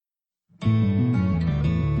Hello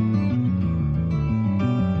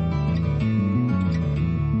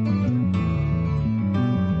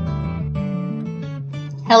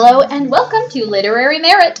and welcome to Literary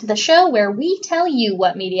Merit, the show where we tell you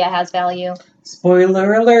what media has value.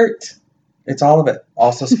 Spoiler alert! It's all of it.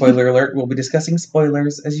 Also, spoiler alert, we'll be discussing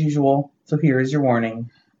spoilers as usual, so here is your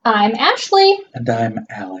warning. I'm Ashley. And I'm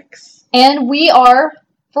Alex. And we are,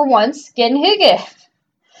 for once, getting hygge.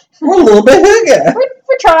 We're a little bit hygge.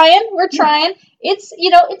 We're trying. It's,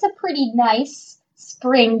 it's a pretty nice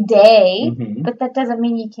spring day, but that doesn't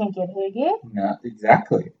mean you can't get hygge. Not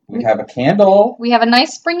exactly. We have a candle. We have a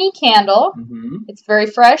nice springy candle. Mm-hmm. It's very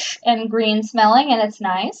fresh and green smelling, and it's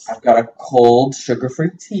nice. I've got a cold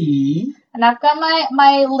sugar-free tea. And I've got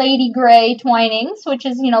my Lady Grey Twinings, which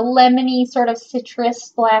is, lemony sort of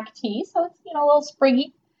citrus black tea. So it's, a little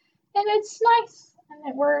springy. And it's nice.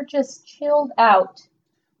 And we're just chilled out.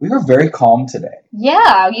 We were very calm today.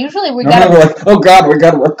 Yeah, usually we're like, oh God, we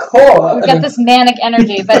got to record. We got this manic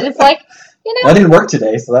energy, but it's like, I didn't work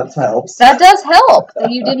today, so that helps. That does help that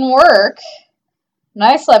you didn't work. And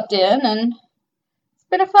I slept in, and it's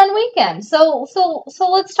been a fun weekend. So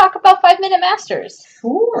let's talk about 5 Minute Masters.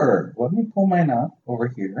 Sure. Let me pull mine up over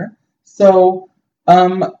here. So,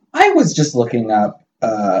 I was just looking up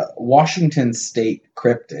Washington State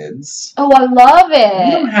cryptids. Oh, I love it.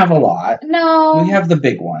 We don't have a lot. No. We have the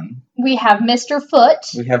big one. We have Mr. Foot.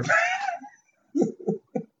 We have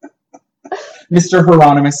Mr.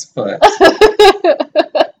 Hieronymus Foot.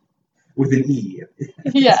 With an E.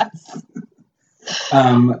 Yes.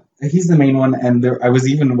 He's the main one, and I was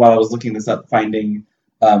even, while I was looking this up, finding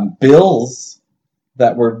bills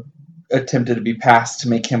that were attempted to be passed to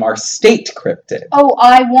make him our state cryptid. Oh,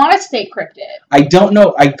 I want a state cryptid. I don't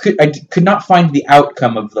know. I could not find the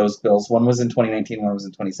outcome of those bills. One was in 2019, one was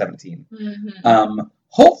in 2017. Mm-hmm.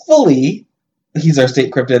 Hopefully, he's our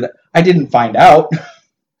state cryptid. I didn't find out.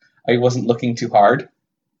 I wasn't looking too hard.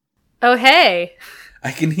 Oh, hey.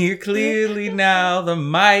 I can hear clearly now. The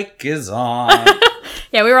mic is on.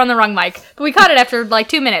 Yeah, we were on the wrong mic, but we caught it after like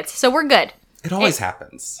 2 minutes, so we're good. It always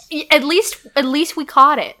happens. At least we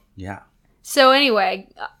caught it. Yeah. So anyway,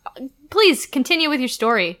 please continue with your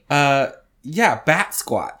story. Yeah, Bat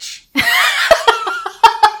Squatch.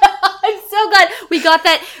 I'm so glad we got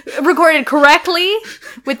that recorded correctly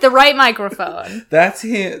with the right microphone. That's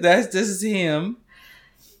him. This is him.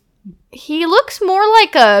 He looks more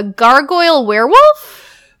like a gargoyle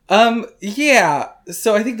werewolf? Yeah.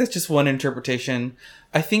 So I think that's just one interpretation.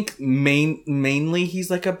 I think mainly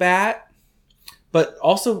he's like a bat, but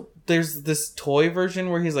also there's this toy version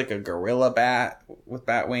where he's like a gorilla bat with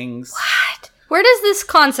bat wings. What? Where does this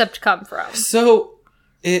concept come from? So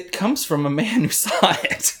it comes from a man who saw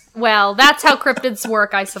it. Well, that's how cryptids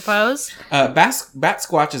work, I suppose. Bat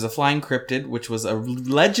Squatch is a flying cryptid, which was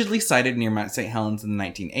allegedly sighted near Mount St. Helens in the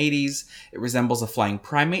 1980s. It resembles a flying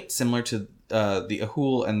primate, similar to the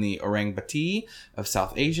ahul and the orang bati of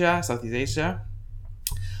Southeast Asia.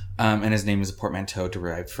 And his name is a portmanteau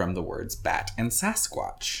derived from the words bat and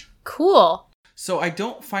Sasquatch. Cool. So I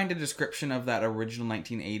don't find a description of that original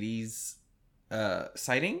 1980s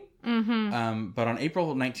sighting. Mm-hmm. But in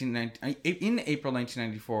April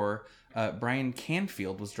 1994, Brian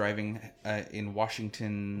Canfield was driving in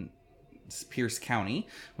Washington's Pierce County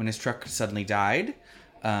when his truck suddenly died.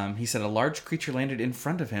 He said a large creature landed in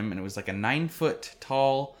front of him, and it was like a 9-foot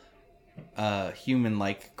tall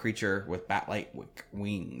human-like creature with bat-like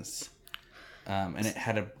wings. And it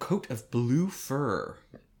had a coat of blue fur.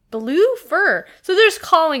 Blue fur. So they're just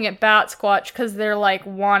calling it Bat Squatch because they're like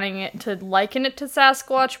wanting it to liken it to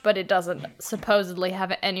Sasquatch, but it doesn't supposedly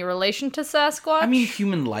have any relation to Sasquatch. I mean,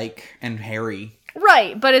 human-like and hairy.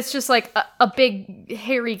 Right, but it's just like a big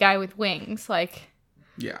hairy guy with wings. Like,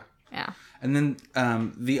 yeah. Yeah. And then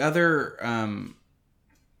the other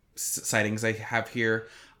sightings I have here,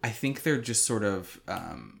 I think they're just sort of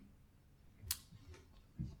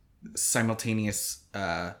simultaneous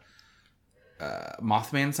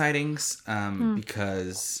Mothman sightings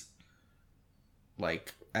because,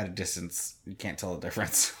 like, at a distance, you can't tell the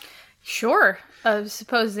difference. Sure.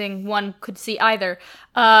 Supposing one could see either.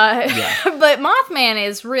 Yeah. But Mothman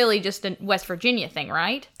is really just a West Virginia thing,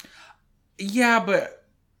 right? Yeah, but,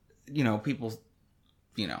 people,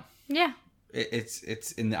 Yeah.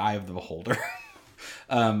 It's in the eye of the beholder.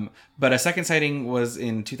 But a second sighting was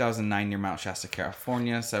in 2009 near Mount Shasta,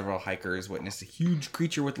 California. Several hikers witnessed a huge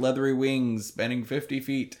creature with leathery wings spanning 50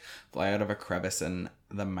 feet fly out of a crevice in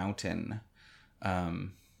the mountain.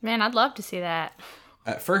 Man, I'd love to see that.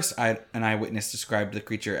 At first, an eyewitness described the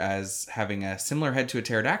creature as having a similar head to a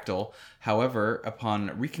pterodactyl. However,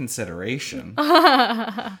 upon reconsideration,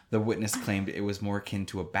 the witness claimed it was more akin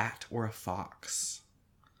to a bat or a fox.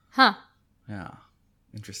 Huh. Yeah.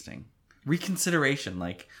 Interesting. Reconsideration,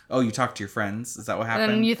 like, oh, you talked to your friends? Is that what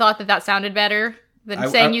happened? And you thought that sounded better than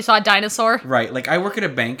saying you saw a dinosaur? Right. Like, I work at a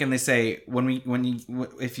bank, and they say,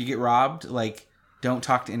 if you get robbed, like, don't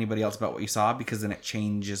talk to anybody else about what you saw, because then it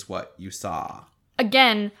changes what you saw.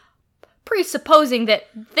 Again, presupposing that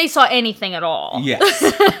they saw anything at all. Yes.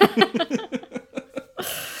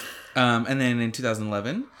 And then in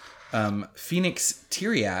 2011, Phoenix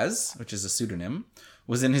Tiriaz, which is a pseudonym,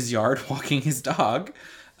 was in his yard walking his dog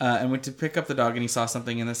and went to pick up the dog, and he saw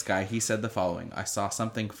something in the sky. He said the following: "I saw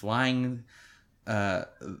something flying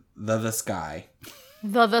the sky."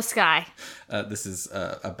 The sky. This is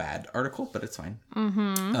a bad article, but it's fine.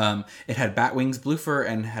 Mm-hmm. It had bat wings, blue fur,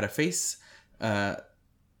 and had a face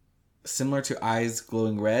similar to eyes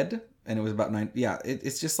glowing red. And it was about 9. Yeah,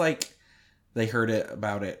 it's just like they heard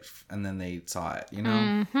about it and then they saw it, you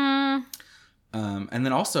know? Mm-hmm. And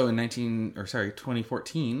then also in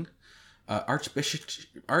 2014, Archbishop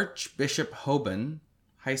Hoban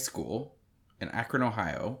High School in Akron,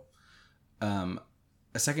 Ohio, a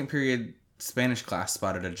second period Spanish class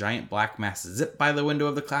spotted a giant black mass zip by the window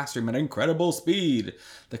of the classroom at incredible speed.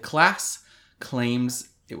 The class claims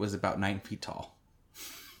it was about 9 feet tall.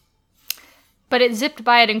 But it zipped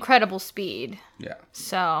by at incredible speed. Yeah.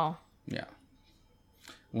 So. Yeah.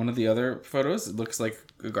 One of the other photos, it looks like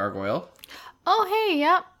a gargoyle. Oh, hey,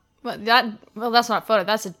 yep. Yeah. Well, that's not a photo.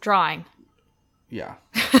 That's a drawing. Yeah.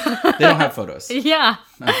 They don't have photos. Yeah.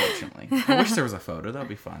 Unfortunately. I wish there was a photo. That would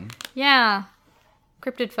be fun. Yeah.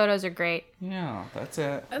 Cryptid photos are great. Yeah, that's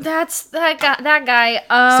it. That's that guy.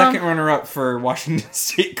 Second runner-up for Washington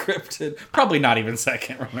State cryptid. Probably not even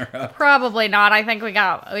second runner-up. Probably not. I think we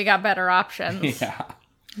got better options. Yeah.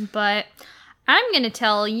 But I'm gonna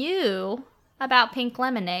tell you about pink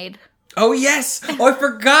lemonade. Oh yes! Oh, I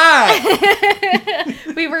forgot.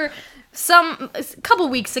 We were a couple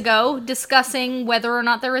weeks ago discussing whether or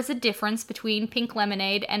not there is a difference between pink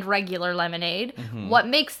lemonade and regular lemonade, what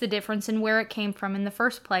makes the difference and where it came from in the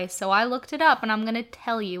first place. So I looked it up and I'm going to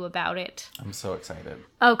tell you about it. I'm so excited.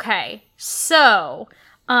 Okay, so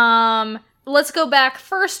let's go back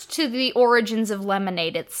first to the origins of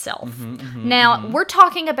lemonade itself. Now, we're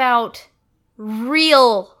talking about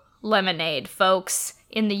real lemonade, folks.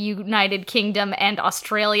 In the United Kingdom and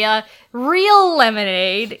Australia, real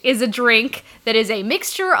lemonade is a drink that is a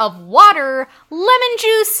mixture of water, lemon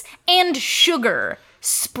juice, and sugar.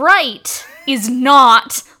 Sprite is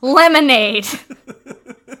not lemonade.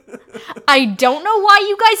 I don't know why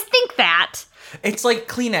you guys think that. It's like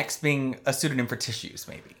Kleenex being a pseudonym for tissues,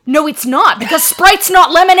 maybe. No, it's not, because Sprite's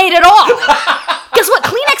not lemonade at all. Guess what?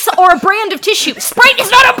 Kleenex are a brand of tissue. Sprite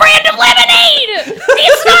is not a brand of lemonade!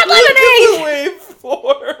 It's not lemonade!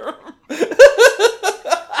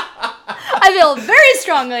 I feel very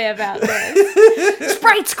strongly about this.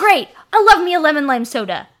 Sprite's great. I love me a lemon lime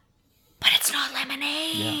soda. But it's not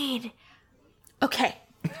lemonade. Yeah. Okay.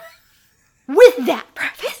 With that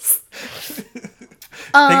preface.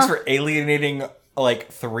 Thanks for alienating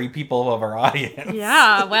like 3 people of our audience.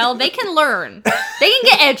 Yeah, well, they can learn. They can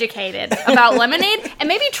get educated about lemonade and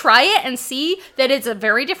maybe try it and see that it's a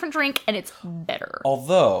very different drink and it's better.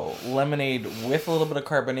 Although, lemonade with a little bit of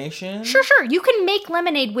carbonation. Sure. You can make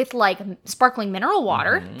lemonade with like sparkling mineral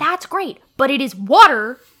water. That's great. But it is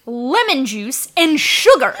water, lemon juice, and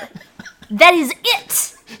sugar. That is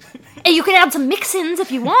it. And you can add some mix-ins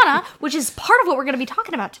if you wanna, which is part of what we're going to be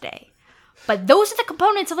talking about today. But those are the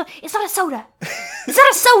components of it's not a soda. It's not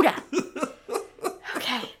a soda.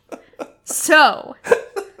 Okay. So,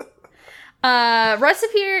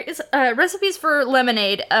 recipes for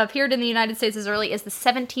lemonade appeared in the United States as early as the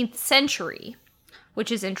 17th century,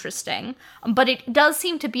 which is interesting. But it does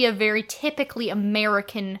seem to be a very typically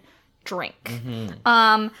American drink.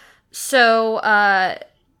 So,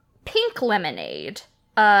 pink lemonade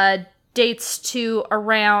dates to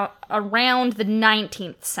around the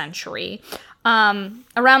 19th century.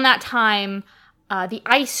 Around that time, the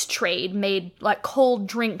ice trade made like cold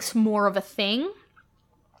drinks more of a thing.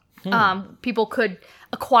 People could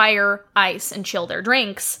acquire ice and chill their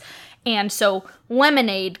drinks, and so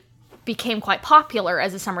lemonade became quite popular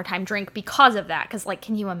as a summertime drink because of that. Because, like,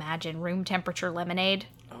 can you imagine room temperature lemonade?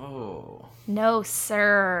 Oh. No,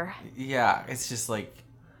 sir. Yeah, it's just like.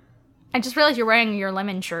 I just realized you're wearing your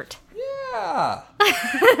lemon shirt. Yeah.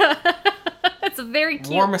 It's a very cute.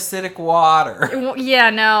 Warm acidic water. Yeah,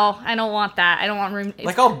 no, I don't want that. I don't want room.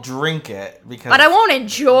 Like, I'll drink it because. But I won't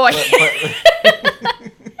enjoy it.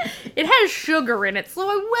 It has sugar in it, so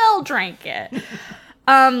I will drink it.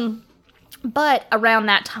 But around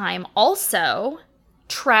that time, also,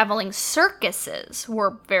 traveling circuses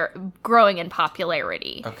were growing in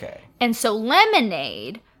popularity. Okay. And so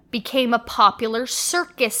lemonade became a popular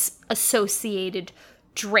circus-associated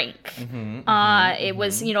drink. It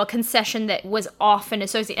was, a concession that was often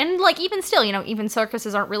associated. And, even still, even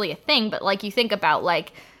circuses aren't really a thing, but, you think about,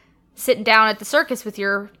 sitting down at the circus with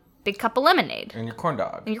your big cup of lemonade. And your corn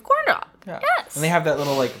dog. And your corn dog. Yeah. Yes. And they have that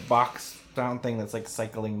little, box down thing that's,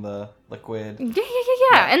 cycling the liquid.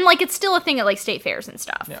 Yeah. And, it's still a thing at, state fairs and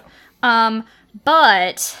stuff. Yeah.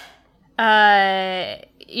 But,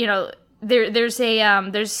 there's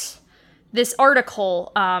this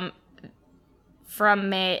article,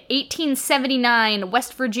 from 1879,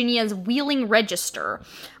 West Virginia's Wheeling Register.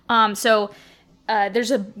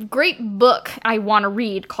 There's a great book I want to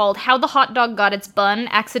read called How the Hot Dog Got Its Bun,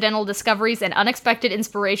 Accidental Discoveries and Unexpected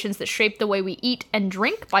Inspirations That Shaped the Way We Eat and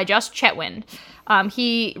Drink by Josh Chetwynd.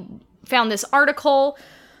 He found this article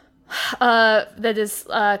that is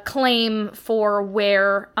a claim for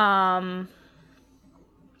where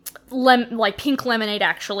pink lemonade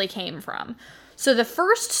actually came from. So the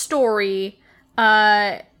first story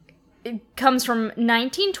it comes from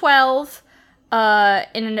 1912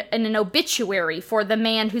 in an obituary for the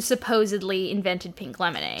man who supposedly invented pink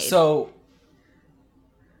lemonade. So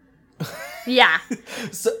yeah.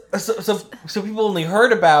 So people only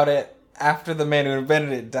heard about it after the man who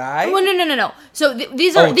invented it died? Well, no. So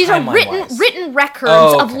these are written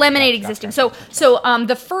records of lemonade existing. Gotcha. So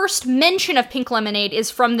the first mention of pink lemonade is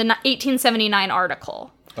from the 1879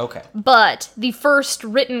 article. Okay. But the first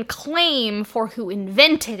written claim for who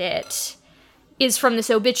invented it is from this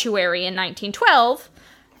obituary in 1912.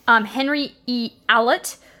 Henry E.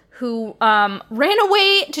 Allott, who ran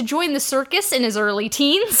away to join the circus in his early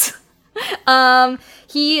teens.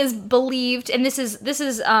 He is believed, and this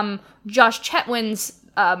is Josh Chetwynd's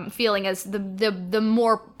feeling as the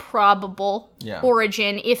more probable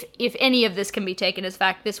origin, if any of this can be taken as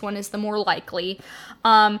fact. This one is the more likely.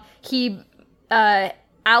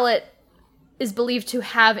 Allott is believed to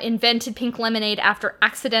have invented pink lemonade after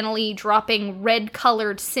accidentally dropping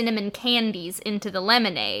red-colored cinnamon candies into the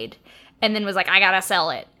lemonade, and then was like, I gotta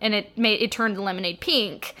sell it. And it turned the lemonade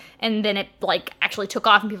pink, and then it, actually took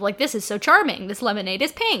off, and people were like, this is so charming. This lemonade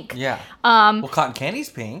is pink. Yeah. Well, cotton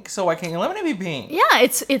candy's pink, so why can't your lemonade be pink? Yeah,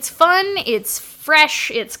 it's fun, it's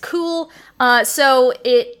fresh, it's cool. So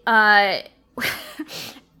it, that's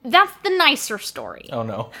the nicer story. Oh,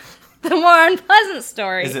 no. The more unpleasant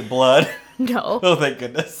story. Is it blood? No. Oh, thank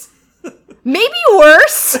goodness. Maybe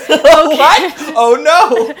worse. What? Oh,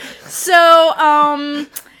 no. So,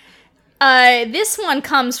 this one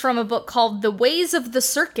comes from a book called The Ways of the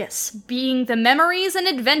Circus, being the memories and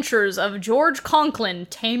adventures of George Conklin,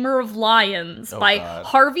 Tamer of Lions, by God.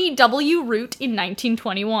 Harvey W. Root in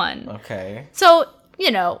 1921. Okay. So,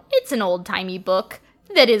 it's an old-timey book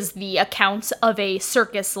that is the accounts of a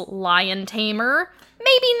circus lion tamer.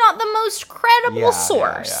 Maybe not the most credible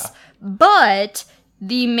source. Yeah. But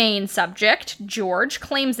the main subject, George,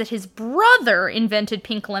 claims that his brother invented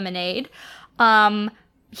pink lemonade.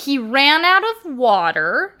 He ran out of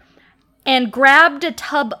water and grabbed a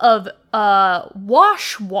tub of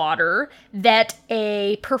wash water that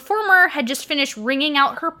a performer had just finished wringing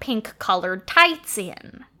out her pink-colored tights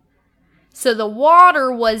in. So the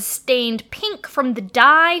water was stained pink from the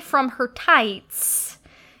dye from her tights,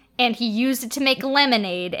 and he used it to make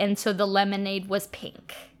lemonade, and so the lemonade was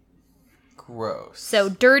pink. Gross. So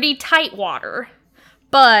dirty tight water,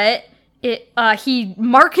 but he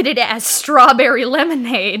marketed it as strawberry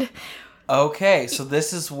lemonade. Okay, so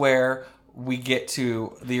this is where we get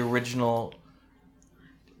to the original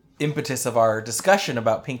impetus of our discussion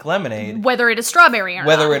about pink lemonade. Whether it is strawberry or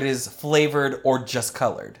whether not. it is flavored or just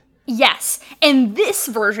colored. Yes, and this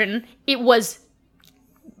version, it was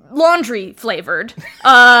laundry flavored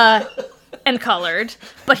and colored,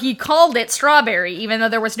 but he called it strawberry, even though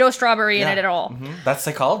there was no strawberry in it at all. Mm-hmm. That's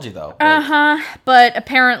psychology, though. But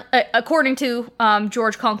apparently, according to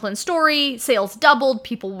George Conklin's story, sales doubled.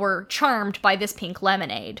 People were charmed by this pink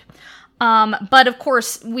lemonade. But of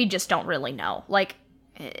course, we just don't really know.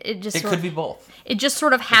 It could be both. It just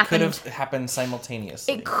sort of happened. It could have happened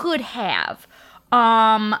simultaneously. It could have.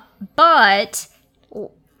 But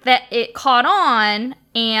that it caught on,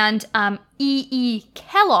 and E.E.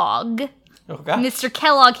 Kellogg, Mr.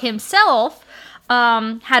 Kellogg himself,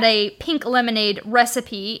 had a pink lemonade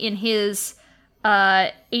recipe in his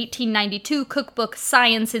 1892 cookbook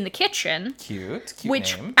Science in the Kitchen. Cute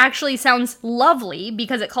which name. Actually sounds lovely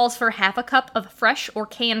because it calls for half a cup of fresh or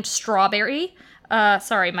canned strawberry.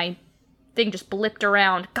 Sorry, my thing just blipped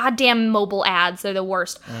around. Goddamn mobile ads, they're the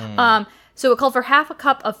worst. So it called for half a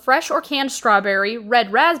cup of fresh or canned strawberry,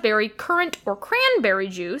 red raspberry, currant, or cranberry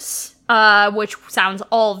juice, which sounds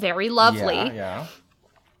all very lovely. Yeah.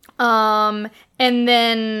 And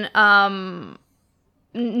then,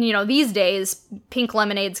 these days, pink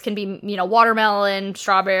lemonades can be, watermelon,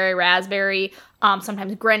 strawberry, raspberry,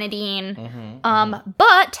 sometimes grenadine.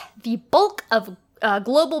 But the bulk of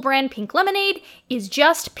global brand pink lemonade is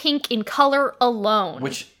just pink in color alone.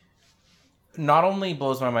 Which not only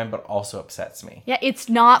blows my mind, but also upsets me. Yeah, it's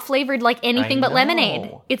not flavored like anything but know.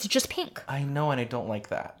 lemonade. It's just pink. I know, and I don't like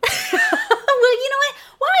that. Well, you know what?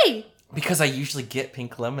 Why? Because I usually get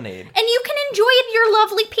pink lemonade. And you can enjoy your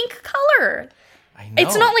lovely pink color. I know.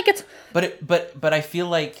 It's not like it's... But I feel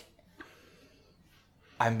like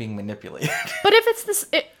I'm being manipulated. But if it's this...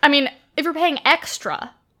 if you're paying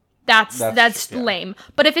extra, that's yeah. lame.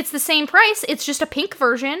 But if it's the same price, it's just a pink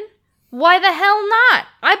version... Why the hell not?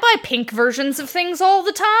 I buy pink versions of things all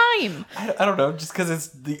the time. I don't know, just because it's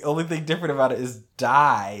the only thing different about it is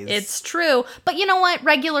dyes. It's true. But you know what?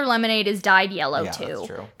 Regular lemonade is dyed yellow, too. That's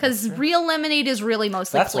true. Because real lemonade is really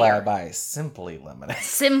mostly That's clear. why I buy Simply lemonade.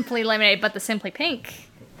 Simply lemonade, but the Simply Pink.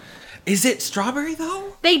 Is it strawberry,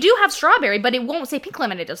 though? They do have strawberry, but it won't say pink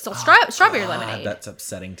lemonade. It's still strawberry lemonade. That's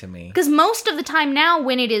upsetting to me. Because most of the time now,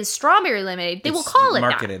 when it is strawberry lemonade, they will call it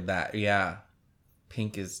marketed that. Yeah.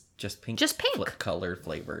 Pink is just pink. Just pink. Color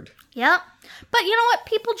flavored. Yep. But you know what?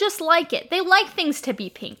 People just like it. They like things to be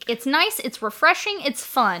pink. It's nice, it's refreshing, it's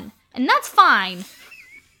fun. And that's fine.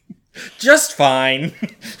 Just fine.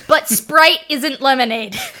 But Sprite isn't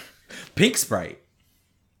lemonade. Pink Sprite.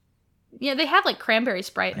 Yeah, they have like cranberry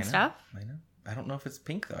Sprite and stuff. I know. I don't know if it's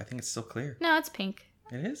pink, though. I think it's still clear. No, it's pink.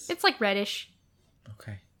 It is? It's like reddish.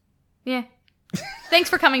 Okay. Yeah. Thanks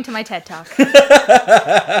for coming to my TED Talk.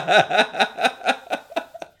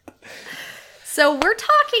 So we're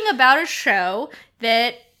talking about a show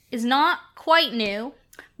that is not quite new,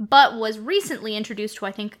 but was recently introduced to,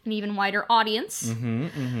 I think, an even wider audience.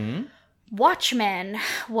 Watchmen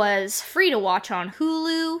was free to watch on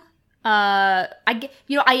Hulu.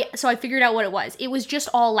 So I figured out what it was. It was just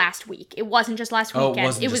all last week. It wasn't just last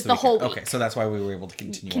weekend. It was the whole week. Okay, so that's why we were able to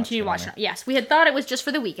continue watching it. Yes, we had thought it was just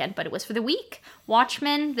for the weekend, but it was for the week.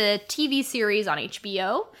 Watchmen, the TV series on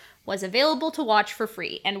HBO, was available to watch for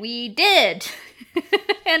free, and we did.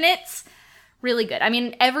 And it's really good. I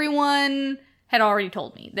mean, everyone had already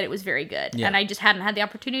told me that it was very good, and I just hadn't had the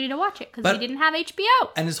opportunity to watch it because we didn't have HBO.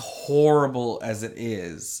 And as horrible as it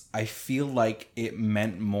is, I feel like it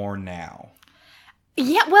meant more now.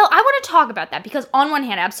 Yeah, well, I want to talk about that because on one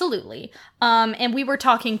hand, absolutely. And we were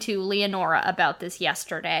talking to Leonora about this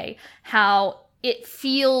yesterday, how it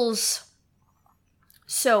feels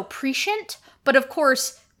so prescient, but of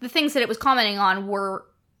course, the things that it was commenting on were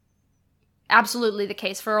absolutely the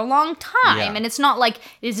case for a long time. Yeah. And it's not like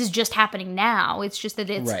this is just happening now. It's just that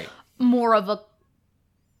it's more of a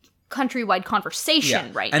countrywide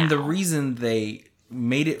conversation right now. And the reason they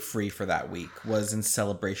made it free for that week was in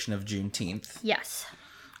celebration of Juneteenth. Yes.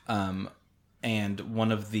 And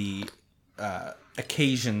one of the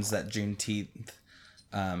occasions that Juneteenth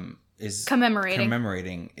is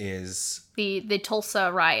commemorating is the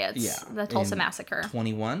Tulsa riots. Yeah, The Tulsa massacre.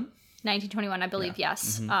 1921, I believe,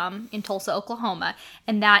 yes. In Tulsa, Oklahoma.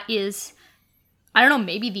 And that is, I don't know,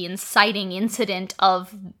 maybe the inciting incident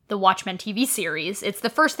of the Watchmen TV series. It's the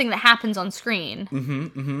first thing that happens on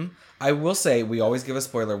screen. I will say, we always give a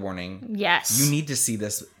spoiler warning. Yes. You need to see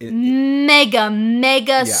this.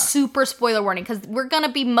 Mega, super spoiler warning, because we're going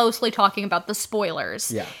to be mostly talking about the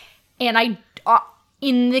spoilers. Yeah. And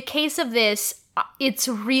in the case of this, it's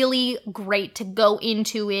really great to go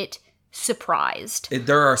into it surprised.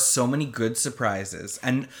 There are so many good surprises.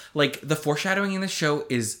 And, like, the foreshadowing in the show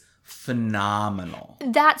is phenomenal.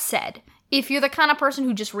 That said, if you're the kind of person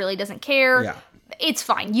who just really doesn't care, it's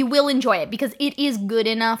fine. You will enjoy it because it is good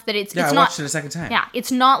enough that it's I not, watched it a second time. Yeah,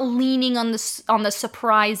 it's not leaning on the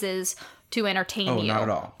surprises to entertain you. Not at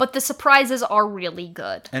all. But the surprises are really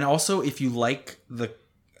good. And also, if you like the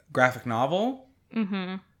graphic novel,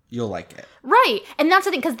 you'll like it. Right. And that's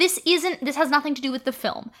the thing, because this has nothing to do with the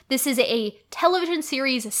film. This is a television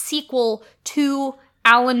series sequel to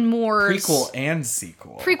Alan Moore's... Prequel and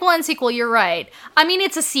sequel. Prequel and sequel, you're right. I mean,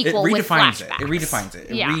 it's a sequel with flashbacks. It redefines it.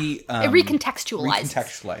 It recontextualizes.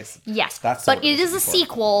 Recontextualizes. Yes. That's but it is a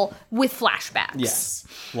sequel with flashbacks. Yes.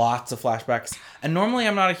 Lots of flashbacks. And normally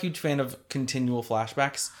I'm not a huge fan of continual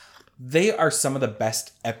flashbacks. They are some of the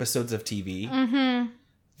best episodes of TV.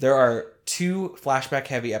 There are 2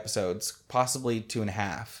 flashback-heavy episodes, possibly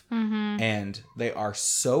 2.5. And they are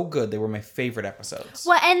so good. They were my favorite episodes.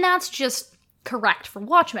 Well, and that's just correct for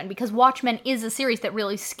Watchmen, because Watchmen is a series that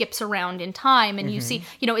really skips around in time, and you see,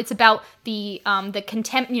 it's about the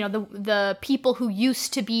contempt, the people who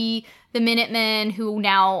used to be the Minutemen who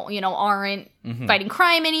now, aren't fighting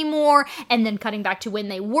crime anymore, and then cutting back to when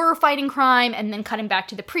they were fighting crime, and then cutting back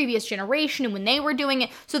to the previous generation and when they were doing it.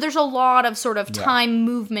 So there's a lot of sort of time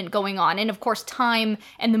movement going on, and of course time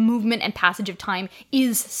and the movement and passage of time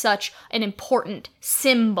is such an important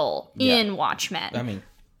symbol in Watchmen. I mean,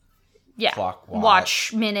 yeah, clock,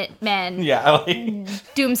 watch, minute, men,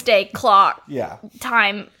 doomsday clock,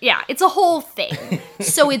 time. Yeah, it's a whole thing.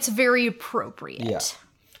 So it's very appropriate. Yeah.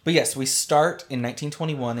 But yes, we start in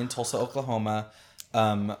 1921 in Tulsa, Oklahoma,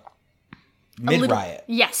 mid-riot.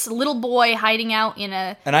 Yes, a little boy hiding out in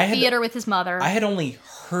a theater with his mother. I had only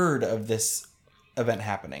heard of this event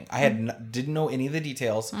happening. I didn't know any of the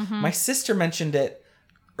details. My sister mentioned it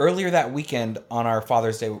earlier that weekend on our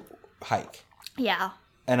Father's Day hike. Yeah.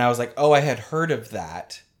 And I was like, oh, I had heard of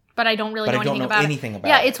that. But I don't really know anything about it.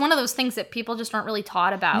 Yeah, it's one of those things that people just aren't really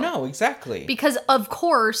taught about. No, exactly. Because, of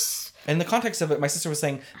course... In the context of it, my sister was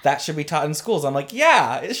saying, that should be taught in schools. I'm like,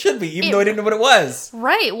 yeah, it should be, even though I didn't know what it was.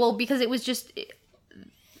 Right, well, because it was just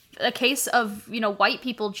a case of, white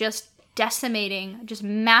people just decimating, just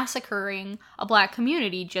massacring a black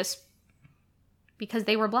community just because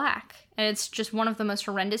they were black. And it's just one of the most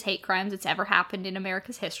horrendous hate crimes that's ever happened in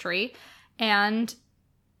America's history. And...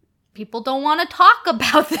 people don't want to talk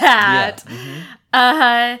about that.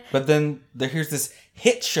 Yeah. But then here's this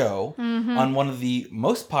hit show on one of the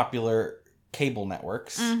most popular cable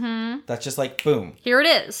networks. That's just like, boom. Here it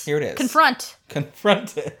is. Confront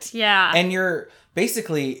it. Yeah. And you're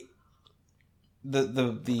basically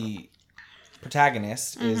the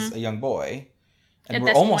protagonist is a young boy. And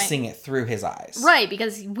we're almost seeing it through his eyes. Right,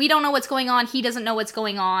 because we don't know what's going on. He doesn't know what's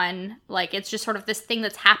going on. Like, it's just sort of this thing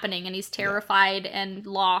that's happening, and he's terrified and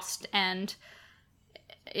lost, and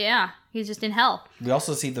he's just in hell. We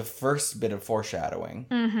also see the first bit of foreshadowing.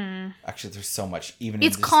 Actually, there's so much.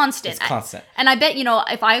 It's constant. It's constant. And I bet,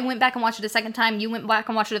 if I went back and watched it a second time, you went back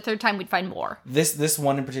and watched it a third time, we'd find more. This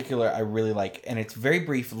one in particular, I really like, and it's very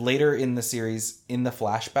brief. Later in the series, in the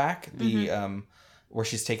flashback, where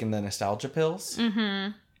she's taking the nostalgia pills.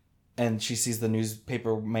 And she sees the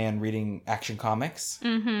newspaper man reading Action Comics.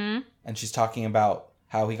 And she's talking about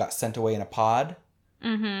how he got sent away in a pod.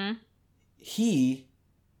 He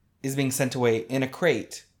is being sent away in a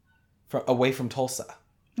crate away from Tulsa.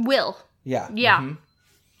 Will. Yeah. Yeah.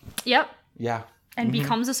 Yep. Yeah. And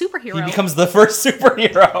becomes a superhero. He becomes the first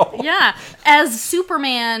superhero. Yeah. As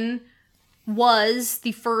Superman was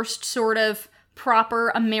the first sort of proper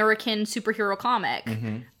American superhero comic.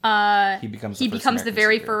 He becomes the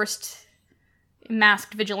very first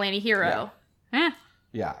masked vigilante hero.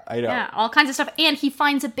 Yeah, I know. Yeah, all kinds of stuff. And he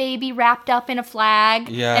finds a baby wrapped up in a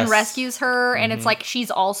flag and rescues her, and it's like she's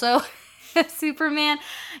also Superman.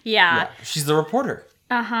 Yeah. She's the reporter.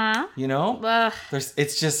 You know?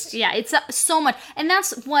 It's just... Yeah, it's so much. And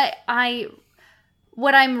that's what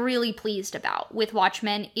I'm really pleased about with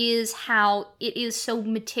Watchmen is how it is so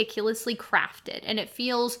meticulously crafted, and it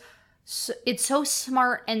feels it's so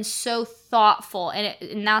smart and so thoughtful,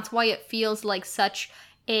 and that's why it feels like such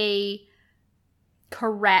a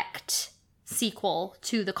correct sequel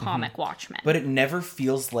to the comic Watchmen. But it never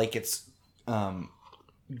feels like it's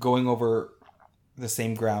going over the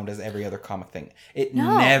same ground as every other comic thing. It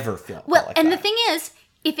never felt like and that. The thing is,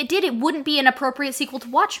 if it did, it wouldn't be an appropriate sequel to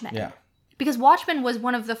Watchmen. Yeah. Because Watchmen was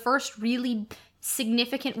one of the first really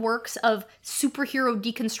significant works of superhero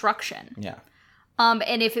deconstruction. Yeah.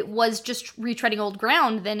 And if it was just retreading old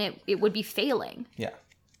ground, then it would be failing. Yeah.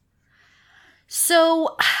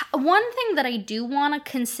 So, one thing that I do want to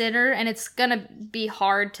consider, and it's going to be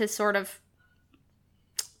hard to sort of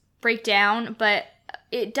break down, but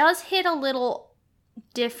it does hit a little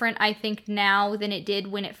different, I think, now than it did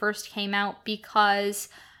when it first came out, because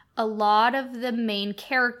a lot of the main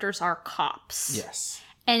characters are cops. Yes.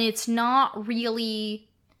 And it's not really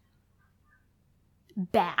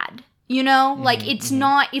bad. You know, like it's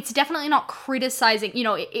definitely not criticizing,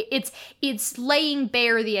 it's laying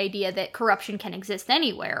bare the idea that corruption can exist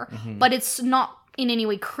anywhere, but it's not in any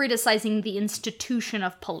way criticizing the institution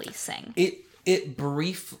of policing. In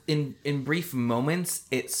brief moments,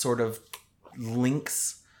 it sort of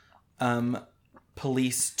links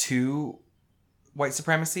police to white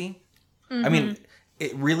supremacy. I mean,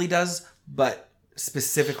 it really does, but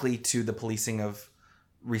specifically to the policing of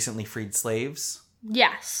recently freed slaves.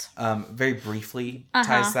 Yes. Very briefly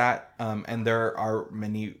ties that. And there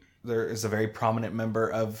is a very prominent member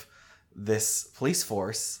of this police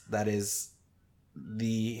force that is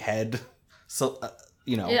the head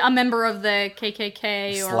a member of the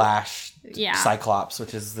KKK or slash yeah. Cyclops,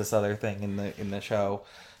 which is this other thing in the show.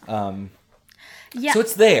 Yeah. So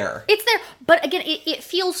it's there. It's there, but again, it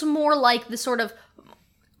feels more like the sort of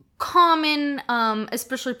common,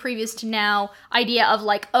 especially previous to now, idea of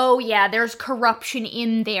like, oh yeah, there's corruption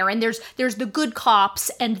in there, and there's the good cops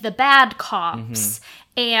and the bad cops,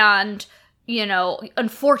 and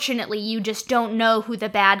unfortunately, you just don't know who the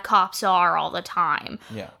bad cops are all the time.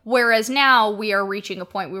 Yeah. Whereas now we are reaching a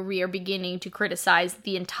point where we are beginning to criticize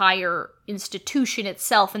the entire institution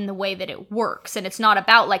itself and the way that it works. And it's not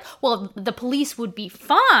about like, well, the police would be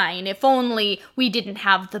fine if only we didn't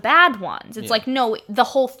have the bad ones. It's like, no, the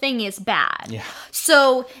whole thing is bad. Yeah.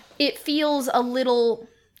 So it feels a little...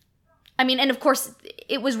 I mean, and of course,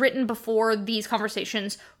 it was written before these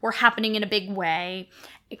conversations were happening in a big way.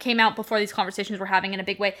 It came out before these conversations were happening in a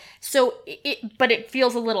big way. So, but it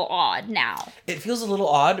feels a little odd now. It feels a little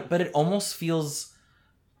odd, but it almost feels,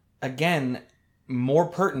 again, more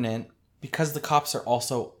pertinent because the cops are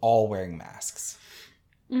also all wearing masks.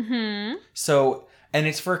 Mm-hmm. So, and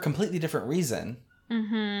it's for a completely different reason.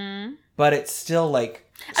 Mm-hmm. But it's still like,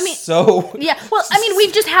 I mean, so... Yeah, well, I mean, we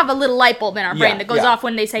just have a little light bulb in our brain that goes off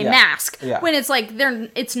when they say mask. Yeah. When it's like,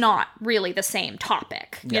 it's not really the same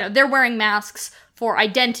topic. Yeah. They're wearing masks for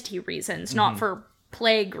identity reasons, not for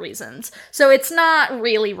plague reasons. So it's not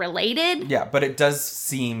really related. Yeah, but it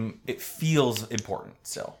feels important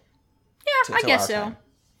still. Yeah, I guess so.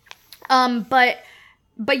 But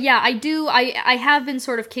yeah, I have been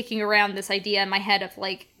sort of kicking around this idea in my head of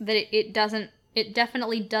like, that it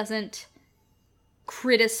definitely doesn't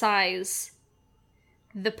criticize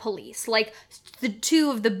the police. Like, the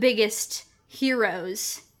two of the biggest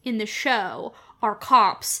heroes in the show are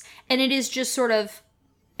cops, and it is just sort of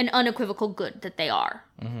an unequivocal good that they are.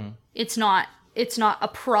 Mm-hmm. It's not a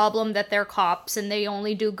problem that they're cops and they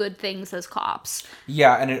only do good things as cops.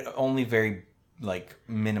 Yeah, and it only very, like,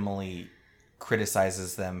 minimally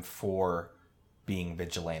criticizes them for being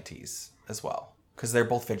vigilantes as well. Because they're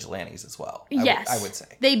both vigilantes as well. I would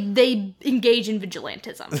say. They engage in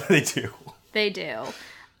vigilantism. They do. They do.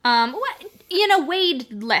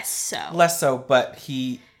 Wade less so. Less so, but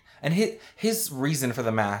his reason for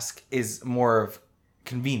the mask is more of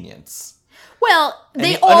convenience. Well,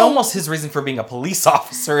 and almost his reason for being a police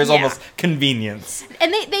officer is almost convenience.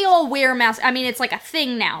 And they all wear masks. I mean, it's like a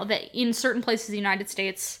thing now that in certain places in the United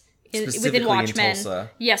States, within Watchmen, in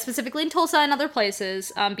Tulsa. Yeah, specifically in Tulsa and other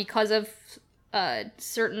places, because of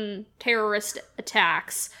certain terrorist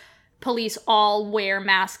attacks, police all wear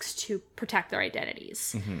masks to protect their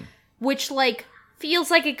identities. Mm-hmm. Which, like, feels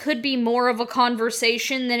like it could be more of a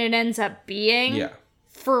conversation than it ends up being. Yeah.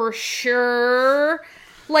 For sure.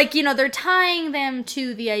 Like, they're tying them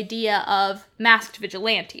to the idea of masked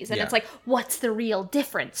vigilantes. And it's like, what's the real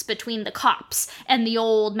difference between the cops and the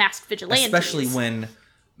old masked vigilantes? Especially when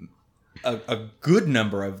a good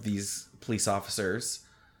number of these police officers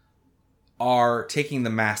are taking the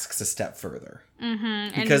masks a step further.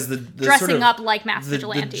 Mm-hmm. Because the dressing sort of, up like masked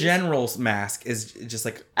vigilantes. The general's mask is just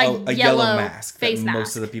like a yellow mask that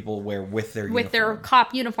most of the people wear with their uniform. Their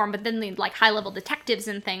cop uniform, but then the like high-level detectives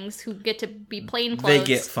and things who get to be plainclothes. They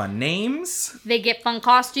get fun names. They get fun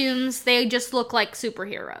costumes. They just look like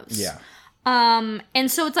superheroes. Yeah. And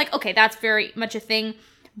so it's like, okay, that's very much a thing.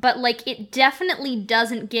 But like, it definitely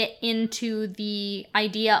doesn't get into the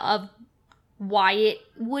idea of why it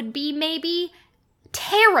would be maybe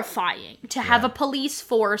terrifying to have a police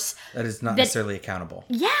force that is not necessarily accountable.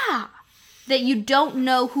 Yeah. That you don't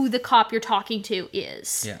know who the cop you're talking to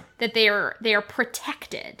is. Yeah. That they are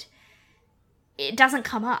protected. It doesn't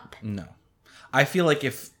come up. No. I feel like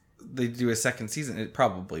if they do a second season, it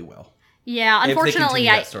probably will. Yeah, unfortunately,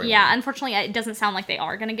 unfortunately, it doesn't sound like they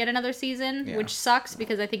are going to get another season, which sucks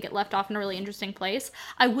because I think it left off in a really interesting place.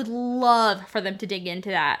 I would love for them to dig into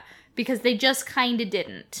that because they just kind of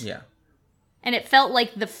didn't. Yeah. And it felt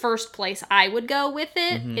like the first place I would go with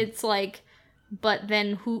it. Mm-hmm. It's like, but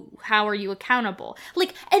then how are you accountable?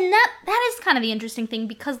 Like, and that is kind of the interesting thing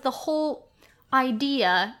because the whole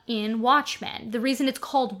idea in Watchmen, the reason it's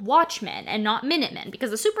called Watchmen and not Minutemen,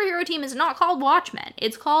 because the superhero team is not called Watchmen,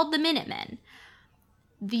 it's called the Minutemen.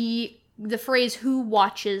 The phrase, who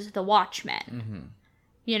watches the Watchmen?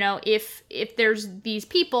 Mm-hmm. If there's these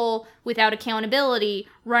people without accountability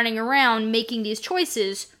running around making these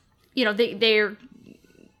choices, it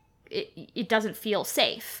doesn't feel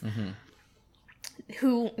safe. Mm-hmm.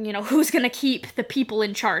 Who's going to keep the people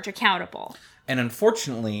in charge accountable? And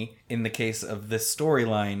unfortunately, in the case of this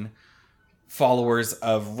storyline, followers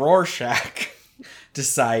of Rorschach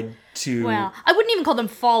decide to... Well, I wouldn't even call them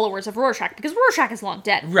followers of Rorschach, because Rorschach is long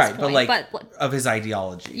dead at right, this point, but of his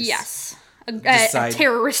ideologies. Yes. a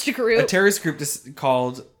terrorist group. A terrorist group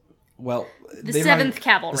called, well... The 7th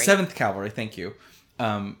Cavalry. The 7th Cavalry, thank you.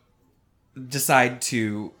 Decide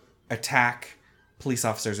to attack police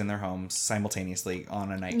officers in their homes simultaneously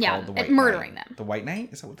on a night called the White Night. Murdering them. The White Night?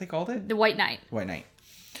 Is that what they called it? The White Night. White Night.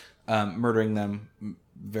 Murdering them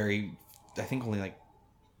I think only like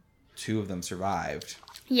 2 of them survived.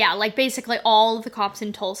 Yeah, like basically all of the cops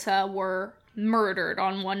in Tulsa were murdered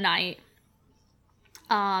on one night.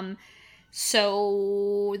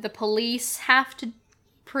 So the police have to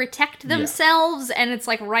protect themselves, and it's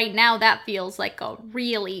like right now that feels like a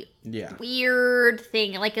really weird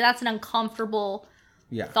thing. Like that's an uncomfortable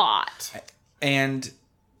thought. And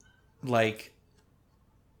like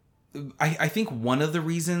I think one of the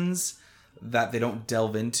reasons that they don't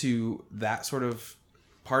delve into that sort of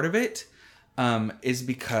part of it is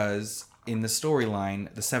because in the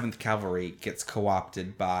storyline, the 7th Cavalry gets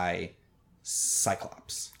co-opted by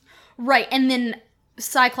Cyclops. Right, and then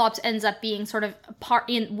Cyclops ends up being sort of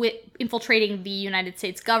infiltrating the United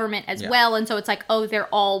States government as well, and so it's like, oh, they're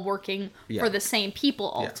all working for the same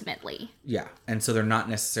people ultimately. Yeah, and so they're not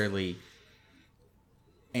necessarily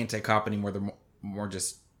anti-cop anymore, they're more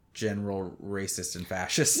just general racist and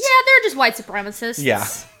fascist. Yeah, they're just white supremacists. Yeah.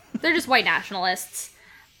 They're just white nationalists.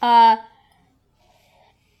 There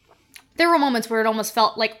were moments where it almost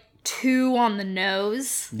felt like too on the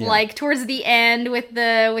nose, like towards the end with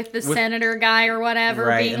the senator guy or whatever,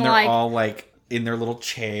 right? Being and they're like, all like in their little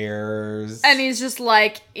chairs, and he's just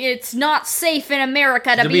like, it's not safe in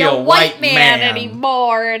America to be a white man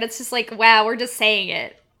anymore, and it's just like, wow, we're just saying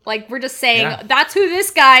it, like we're just saying that's who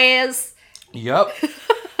this guy is. Yep.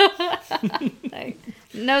 Like,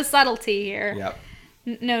 no subtlety here. Yep.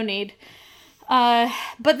 No need.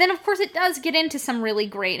 But then, of course, it does get into some really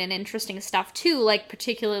great and interesting stuff, too, like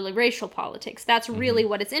particularly racial politics. That's really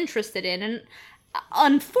what it's interested in. And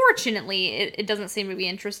unfortunately, it doesn't seem to be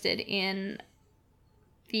interested in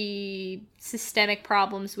the systemic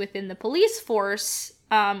problems within the police force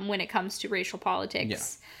when it comes to racial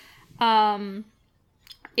politics. Yeah.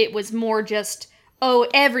 It was more just, oh,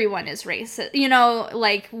 everyone is racist. You know,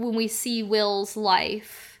 like when we see Will's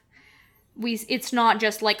life, it's not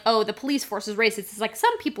just like, oh, the police force is racist. It's like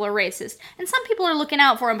some people are racist, and some people are looking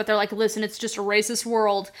out for him, but they're like, listen, it's just a racist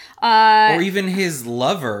world. Or even his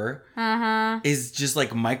lover is just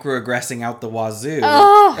like microaggressing out the wazoo.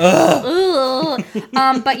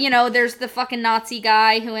 But you know, there's the fucking Nazi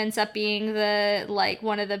guy who ends up being the like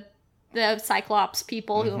one of the Cyclops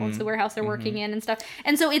people who owns the warehouse they're working in and stuff.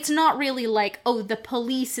 And so it's not really like, oh, the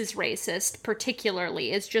police is racist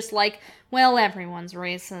particularly. It's just like, well, everyone's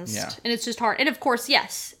racist. Yeah. And it's just hard. And of course,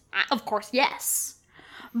 yes.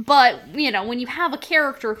 But, you know, when you have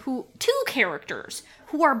two characters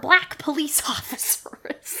who are black police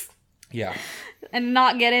officers. Yeah. And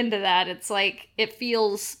not get into that, it's like, it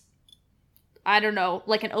feels, I don't know,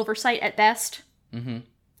 like an oversight at best. Mm-hmm.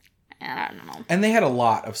 I don't know. And they had a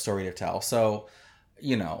lot of story to tell. So,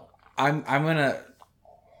 you know,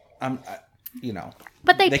 you know.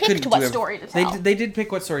 But they picked what story to tell. They did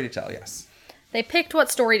pick what story to tell, yes. They picked what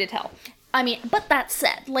story to tell. I mean, but that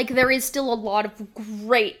said, like, there is still a lot of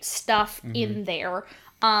great stuff in there.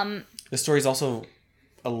 The story's also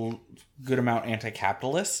a good amount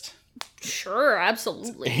anti-capitalist. Sure,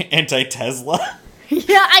 absolutely. Anti-Tesla.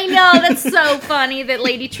 Yeah, I know. That's so funny that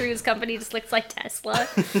Lady True's company just looks like Tesla.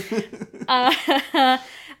 And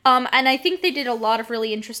I think they did a lot of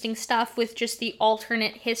really interesting stuff with just the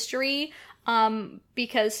alternate history.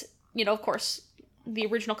 Because, you know, of course, the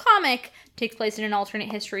original comic takes place in an alternate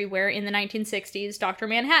history where in the 1960s, Dr.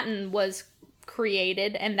 Manhattan was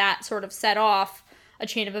created, and that sort of set off a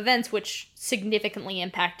chain of events which significantly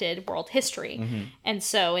impacted world history. Mm-hmm. And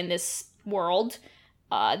so in this world,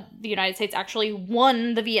 the United States actually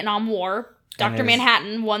won the Vietnam War. Dr.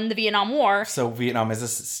 Manhattan won the Vietnam War. So Vietnam is a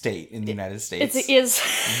state in the United States. It is.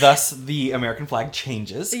 Thus, the American flag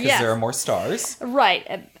changes because there are more stars.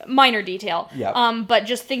 Right. Minor detail. Yeah. But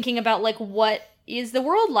just thinking about, like, what is the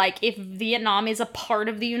world like if Vietnam is a part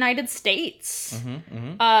of the United States? Mm-hmm,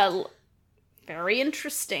 mm-hmm. Very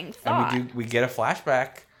interesting thought. And we get a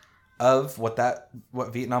flashback of what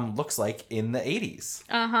Vietnam looks like in the 80s.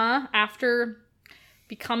 Uh-huh. After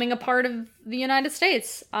becoming a part of the United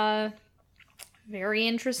States. Very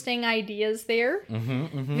interesting ideas there. Mm-hmm,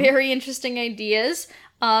 mm-hmm. Very interesting ideas.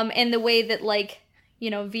 And the way that, like, you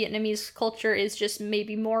know, Vietnamese culture is just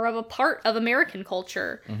maybe more of a part of American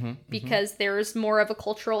culture because there's more of a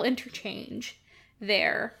cultural interchange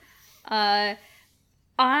there. I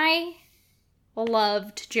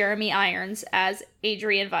loved Jeremy Irons as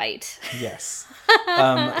Adrian Veidt. Yes.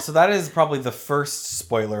 So that is probably the first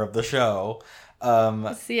spoiler of the show.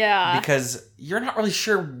 Yeah. Because you're not really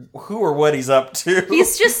sure who or what he's up to.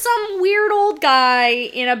 He's just some weird old guy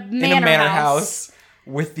in a manor house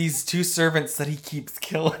with these two servants that he keeps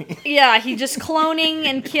killing. Yeah, he just cloning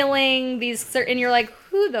and killing these, and you're like,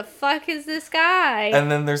 who the fuck is this guy?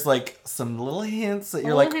 And then there's like some little hints that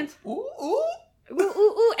you're like, ooh, ooh. Ooh,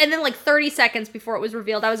 ooh, ooh. And then like 30 seconds before it was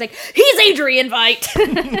revealed, I was like, he's Adrian Veidt!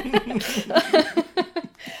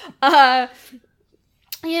 I'm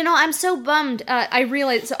so bummed. I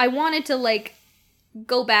realized, so I wanted to like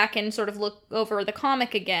go back and sort of look over the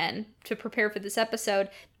comic again to prepare for this episode.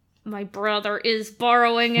 My brother is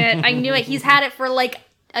borrowing it. I knew it. He's had it for like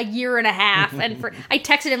a year and a half. And I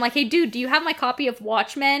texted him like, hey dude, do you have my copy of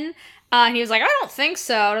Watchmen? And he was like, I don't think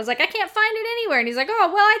so. And I was like, I can't find it anywhere. And he's like,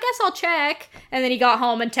 oh, well, I guess I'll check. And then he got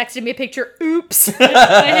home and texted me a picture. Oops,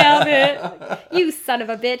 I have it. You son of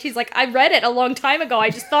a bitch. He's like, I read it a long time ago. I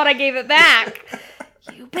just thought I gave it back.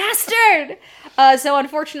 You bastard. So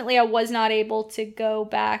unfortunately, I was not able to go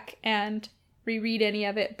back and reread any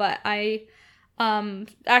of it. But I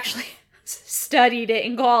actually studied it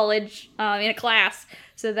in college in a class.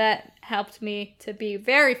 So that helped me to be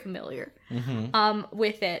very familiar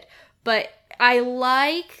with it. But I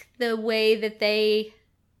like the way that they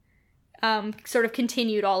sort of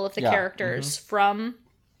continued all of the characters from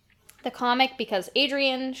the comic, because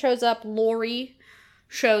Adrian shows up, Laurie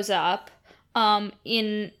shows up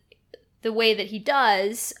in the way that he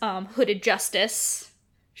does. Hooded Justice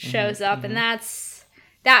shows up, and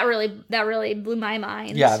that really blew my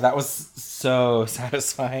mind. Yeah, that was so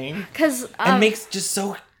satisfying. Because it makes just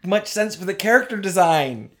so much sense for the character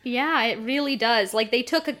design. Yeah, it really does. Like, they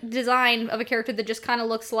took a design of a character that just kind of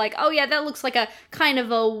looks like, oh yeah, that looks like a kind of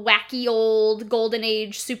a wacky old golden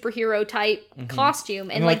age superhero type costume.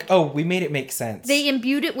 And like, oh, we made it make sense. They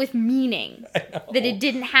imbued it with meaning that it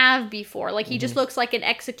didn't have before. Like, he just looks like an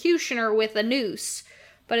executioner with a noose.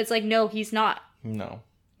 But it's like, no, he's not. No.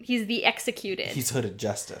 He's the executed. He's Hooded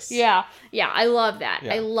Justice. Yeah. Yeah, I love that.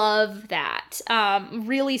 Yeah. I love that.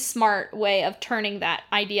 Really smart way of turning that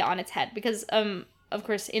idea on its head. Because, of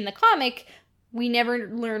course, in the comic, we never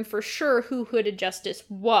learn for sure who Hooded Justice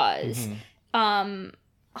was.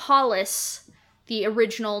 Hollis, the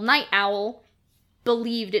original Night Owl,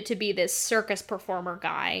 believed it to be this circus performer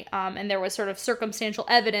guy. And there was sort of circumstantial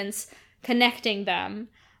evidence connecting them.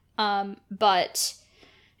 But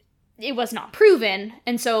it was not proven,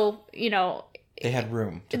 and so, they had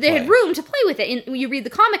room to had room to play with it. And you read the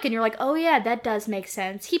comic and you're like, oh yeah, that does make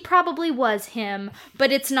sense. He probably was him,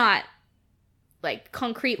 but it's not like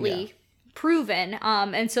concretely proven.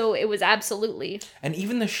 And so it was absolutely. And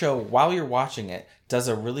even the show, while you're watching it, does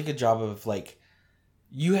a really good job of like,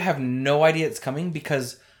 you have no idea it's coming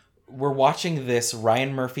because we're watching this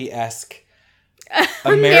Ryan Murphy-esque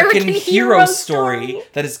American hero story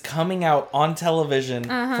that is coming out on television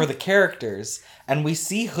for the characters, and we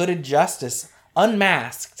see Hooded Justice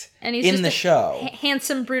unmasked and he's in just the show.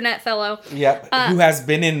 Handsome brunette fellow. Yep, who has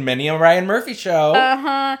been in many a Ryan Murphy show.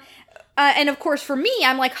 And of course, for me,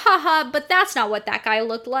 I'm like, haha, but that's not what that guy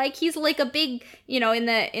looked like. He's like a big, in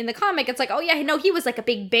the comic, it's like, oh yeah, no, he was like a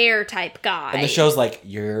big bear type guy. And the show's like,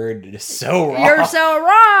 you're so wrong. You're so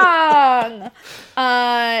wrong.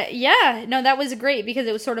 Yeah, no, that was great because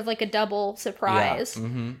it was sort of like a double surprise.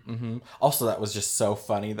 Yeah. Also, that was just so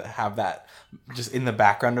funny to have that just in the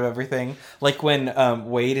background of everything. Like when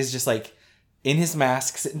Wade is just like in his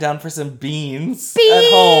mask, sitting down for some beans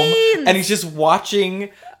at home, and he's just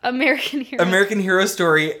watching American Hero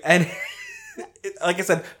Story, and like I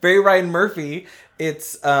said, very Ryan Murphy.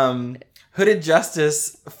 It's Hooded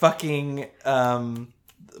Justice fucking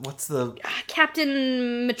what's the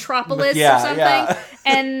Captain Metropolis or something. Yeah.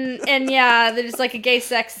 and yeah, there's like a gay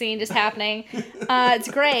sex scene just happening.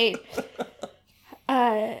 It's great.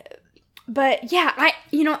 But yeah,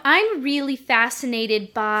 I'm really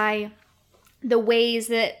fascinated by the ways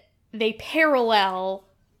that they parallel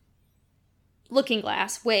Looking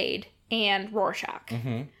Glass, Wade, and Rorschach.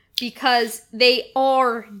 Because they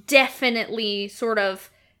are definitely sort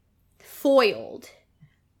of foiled.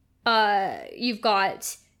 You've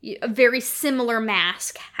got a very similar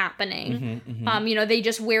mask happening. They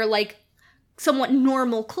just wear like somewhat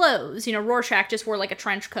normal clothes. Rorschach just wore like a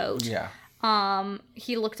trench coat. Yeah.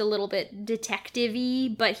 He looked a little bit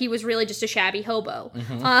detective-y, but he was really just a shabby hobo.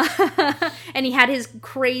 And he had his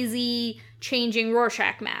crazy changing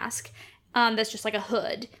Rorschach mask. That's just like a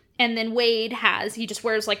hood. And then Wade he just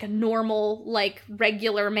wears like a normal, like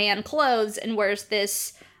regular man clothes and wears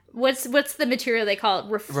this, what's the material they call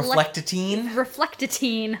it? Reflectitine?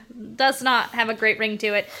 Reflectitine. Does not have a great ring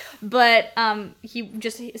to it. But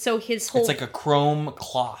his whole... It's like a chrome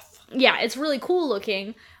cloth. Yeah, it's really cool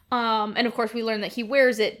looking. And of course, we learn that he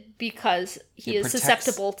wears it because he It is protects-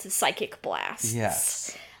 susceptible to psychic blasts.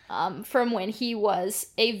 Yes. From when he was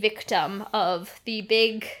a victim of the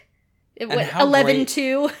big how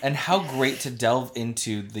 11-2. And how great to delve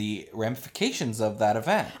into the ramifications of that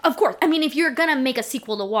event. Of course. I mean, if you're gonna make a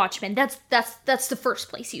sequel to Watchmen, that's the first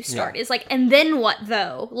place you start. Yeah. It's like, and then what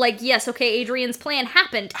though? Like, yes, okay, Adrian's plan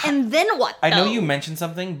happened, and then what though? I know you mentioned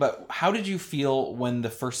something, but how did you feel when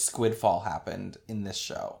the first squid fall happened in this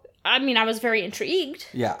show? I mean, I was very intrigued.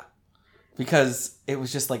 Yeah. Because it was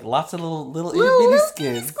just like lots of little itty Little bitty itty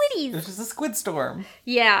skids. squiddies. It was just a squid storm.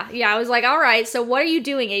 Yeah, I was like, all right, so what are you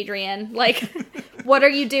doing, Adrian? Like, what are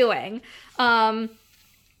you doing? But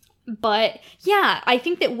yeah, I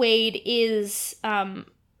think that Wade is,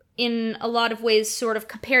 in a lot of ways, sort of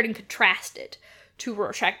compared and contrasted to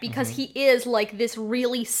Rorschach because he is like this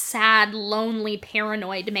really sad, lonely,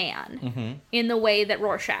 paranoid man in the way that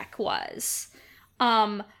Rorschach was.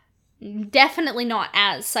 Definitely not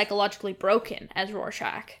as psychologically broken as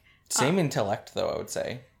Rorschach. Same intellect, though, I would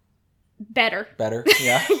say. Better. Better,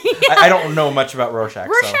 yeah. I don't know much about Rorschach.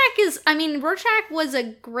 Rorschach was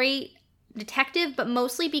a great detective, but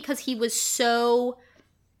mostly because he was so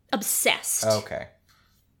obsessed. Okay.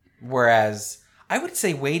 Whereas, I would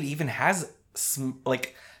say Wade even has,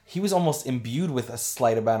 he was almost imbued with a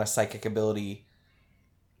slight amount of psychic ability.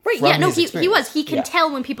 Right, from yeah, no, his he experience. was. He can Yeah.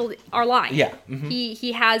 tell when people are lying. Yeah. Mhm.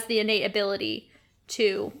 He has the innate ability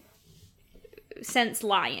to sense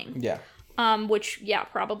lying. Yeah. Which, yeah,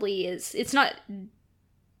 probably is. It's not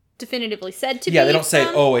definitively said to be. Yeah, they don't say,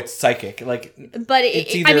 oh, it's psychic. Like, but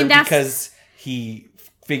it's either because he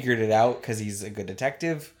figured it out because he's a good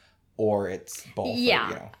detective, or it's both.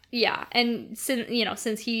 Yeah. Or, Yeah, and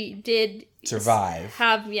since he did survive.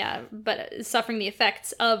 but suffering the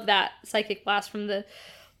effects of that psychic blast from the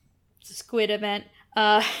squid event,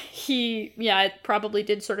 it probably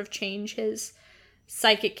did sort of change his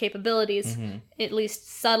psychic capabilities, at least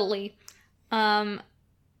subtly.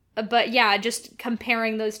 But yeah, just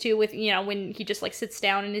comparing those two with, when he just like sits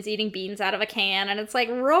down and is eating beans out of a can, and it's like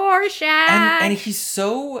Rorschach, and he's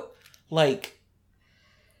so like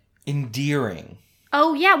endearing.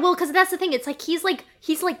 Oh yeah, well, because that's the thing. It's like he's like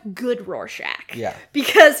good Rorschach. Yeah.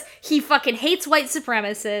 Because he fucking hates white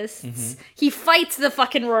supremacists. He fights the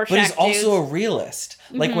fucking Rorschach. But he's also dudes. a realist.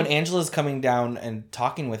 Like when Angela's coming down and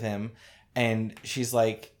talking with him, and she's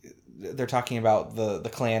like, they're talking about the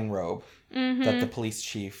Klan robe that the police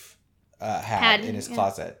chief had in his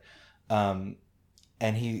closet, and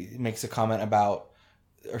he makes a comment about.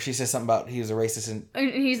 Or she says something about he was a racist, and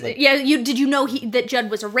he's like, did you know that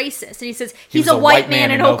Judd was a racist? And he says he's a white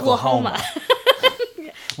man in Oklahoma.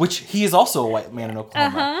 Which he is also a white man in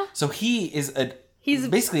Oklahoma. Uh-huh. So he is He's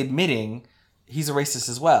basically admitting he's a racist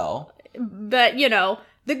as well. But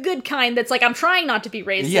the good kind that's like, I'm trying not to be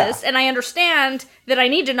racist, Yeah. and I understand that I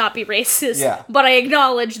need to not be racist, Yeah. but I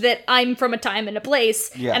acknowledge that I'm from a time and a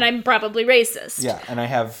place, Yeah. and I'm probably racist. Yeah, and I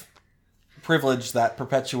have privilege that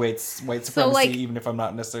perpetuates white supremacy, even if I'm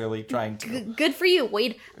not necessarily trying to. Good for you,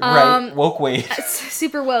 Wade. Right, woke Wade.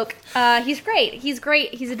 Super woke. He's great.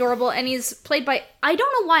 He's adorable, and he's played by, I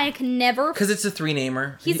don't know why I can never. Because it's a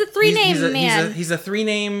three-namer. He's a three-name man. He's a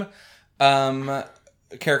three-name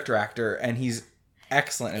character actor, and he's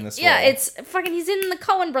excellent in this role. Yeah, it's fucking, he's in the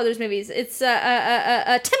Coen Brothers movies. It's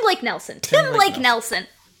Tim Blake Nelson. Tim Blake Nelson.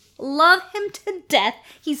 Love him to death.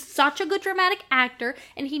 He's such a good dramatic actor,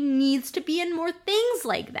 and he needs to be in more things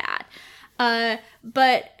like that.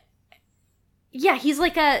 But yeah, he's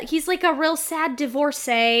like a real sad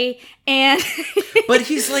divorcee, and but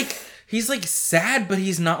he's like sad, but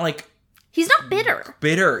he's not like he's not bitter.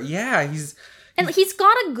 Bitter, yeah. And he's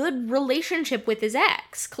got a good relationship with his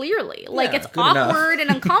ex. Clearly, like it's good enough. awkward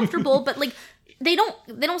and uncomfortable, but like. They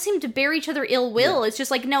don't seem to bear each other ill will. Yeah. It's just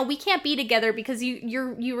like, no, we can't be together because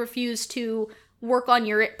you refuse to work on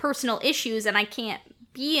your personal issues, and I can't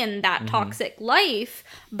be in that toxic life.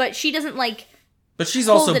 But she doesn't like. But she's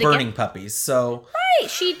also burning puppies, so right.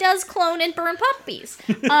 She does clone and burn puppies.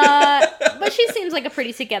 But she seems like a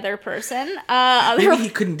pretty together person. Maybe he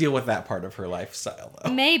couldn't deal with that part of her lifestyle, though.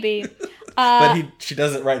 Maybe. But she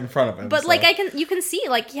does it right in front of him. But so. like you can see,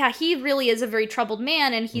 like, yeah, he really is a very troubled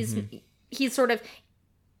man, and he's sort of,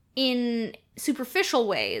 in superficial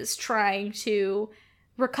ways, trying to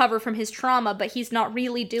recover from his trauma, but he's not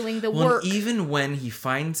really doing the work. Even when he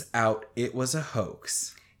finds out it was a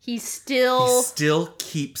hoax, he still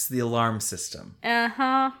keeps the alarm system.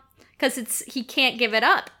 Because he can't give it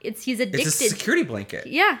up. He's addicted. It's a security blanket.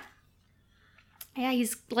 Yeah. Yeah,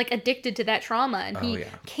 he's like addicted to that trauma, and he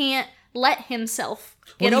can't let himself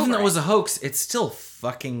get over it. Even though it was a hoax, it's still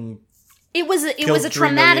fucking it was a killed 3 million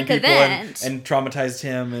traumatic people event. and traumatized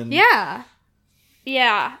him. And yeah.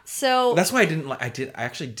 So that's why I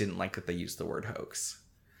actually didn't like that they used the word hoax.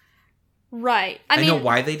 Right. I mean, know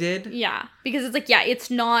why they did. Yeah, because it's like, it's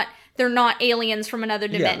not, they're not aliens from another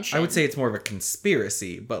dimension. Yeah, I would say it's more of a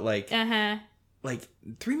conspiracy, but like, like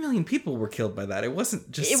 3 million people were killed by that. It wasn't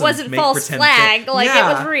just it wasn't false flag. Like, it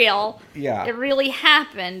was real. Yeah. It really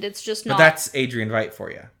happened. It's just not. But that's Adrian Veidt for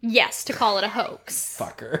you. Yes, to call it a hoax.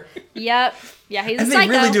 Fucker. Yep. Yeah, he's a and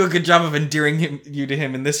psycho. they really do a good job of endearing you to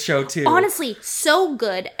him in this show, too. Honestly, so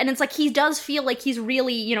good. And it's like, he does feel like he's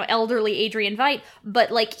really, elderly Adrian Veidt, but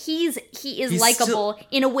like, he is likable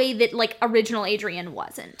in a way that like original Adrian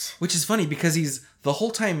wasn't. Which is funny because he's the whole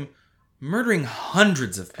time murdering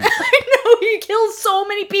hundreds of people. I know, he kills so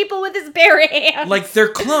many people with his bare hands. Like, they're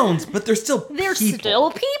clones, but they're still They're people.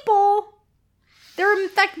 still people. They're in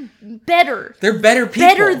fact better. They're better people.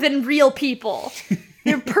 Better than real people.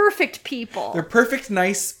 They're perfect people. They're perfect,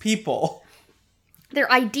 nice people.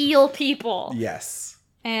 They're ideal people. Yes.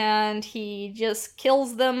 And he just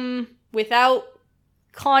kills them without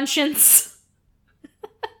conscience.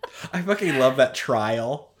 I fucking love that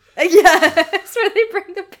trial. Yes, where they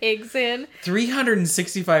bring the pigs in.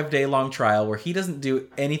 365-day long trial where he doesn't do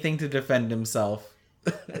anything to defend himself.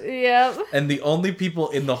 Yep. And the only people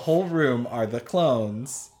in the whole room are the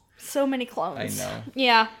clones. So many clones. I know.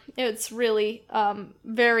 Yeah, it's really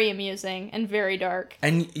very amusing and very dark.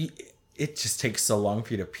 And it just takes so long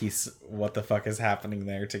for you to piece what the fuck is happening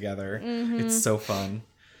there together. Mm-hmm. It's so fun.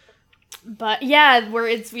 But yeah,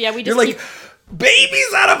 we just You're like,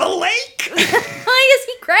 babies out of a lake! Why is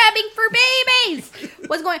he grabbing for babies?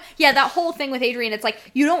 What's going on? Yeah, that whole thing with Adrian, it's like,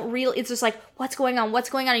 you don't really, it's just like, what's going on?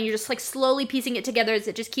 And you're just like slowly piecing it together as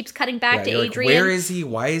it just keeps cutting back to Adrian. Like, where is he?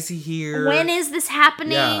 Why is he here? When is this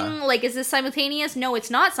happening? Yeah. Like, is this simultaneous? No,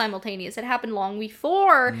 it's not simultaneous. It happened long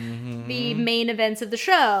before the main events of the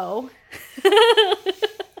show.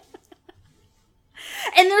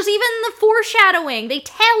 And there's even the foreshadowing. They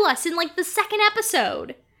tell us in like the second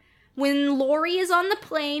episode when Laurie is on the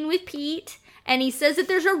plane with Pete and he says that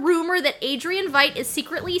there's a rumor that Adrian Veidt is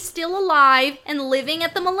secretly still alive and living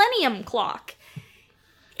at the Millennium Clock.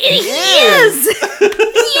 He is! He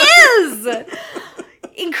is!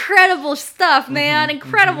 Incredible stuff, man.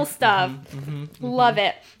 Incredible stuff. Love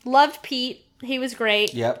it. Loved Pete. He was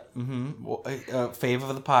great. Yep. Well, fave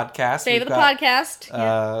of the podcast. Fave of the podcast.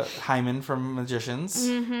 Hyman from Magicians.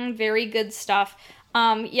 Very good stuff.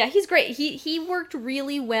 Yeah, he's great. He worked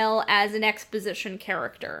really well as an exposition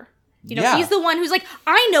character. He's the one who's like,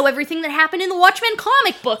 I know everything that happened in the Watchmen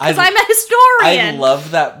comic book because I'm a historian. I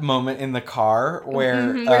love that moment in the car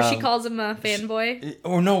where she calls him a fanboy.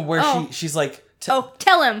 Or no, where she's like, tell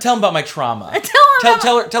him about my trauma.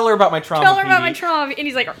 Tell her about my trauma. Tell her about my trauma. And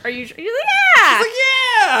he's like, are you sure? He's like, yeah. She's like,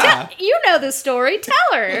 yeah. You know the story. Tell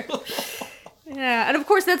her. Yeah, and of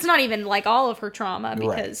course that's not even like all of her trauma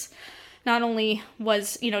because not only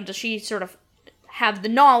was does she sort of have the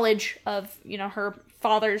knowledge of her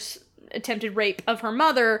father's attempted rape of her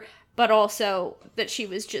mother, but also that she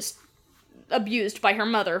was just abused by her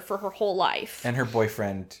mother for her whole life. And her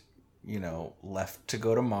boyfriend, left to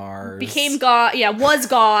go to Mars. Became God. Yeah, was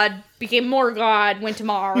God. Became more God. Went to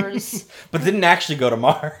Mars. But didn't actually go to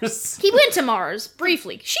Mars. He went to Mars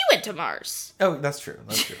briefly. She went to Mars. Oh, that's true.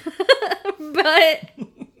 But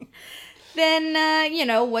then,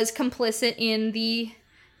 was complicit in the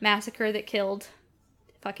massacre that killed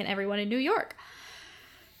fucking everyone in New York.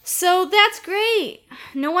 So that's great.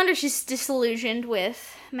 No wonder she's disillusioned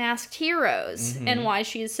with Masked Heroes and why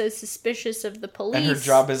she is so suspicious of the police. And her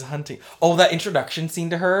job is hunting. Oh, that introduction scene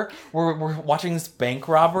to her where we're watching this bank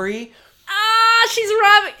robbery. She's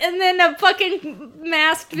robbing, and then a fucking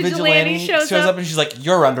masked vigilante shows up and she's like,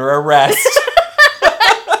 "You're under arrest."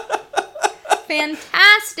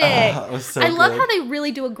 Fantastic. It was so I love good. how they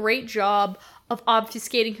really do a great job of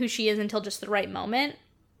obfuscating who she is until just the right moment.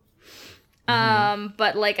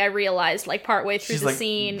 But like I realized like partway through the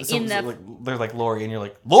scene in the they're like Laurie and you're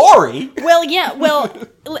like Laurie. Well, yeah,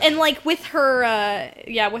 and like with her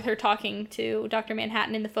with her talking to Dr.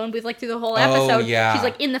 Manhattan in the phone booth like through the whole episode. Yeah. She's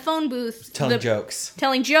like in the phone booth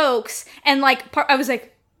telling jokes and like I was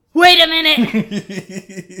like, wait a minute.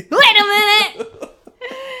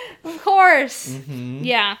 Of course.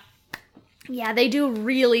 Yeah. Yeah, they do a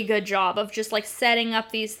really good job of just, like, setting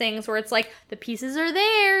up these things where it's like, the pieces are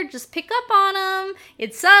there, just pick up on them.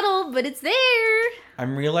 It's subtle, but it's there.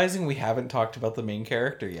 I'm realizing we haven't talked about the main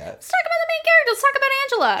character yet. Let's talk about the main character. Let's talk about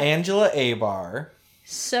Angela. Angela Abar.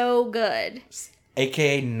 So good.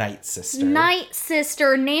 AKA Night Sister. Night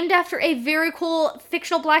Sister, named after a very cool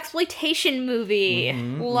fictional blaxploitation movie.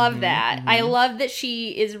 Love that. I love that she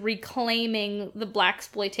is reclaiming the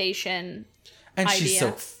blaxploitation And idea. she's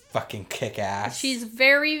so fucking kick-ass. She's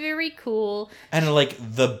very, very cool. And, like,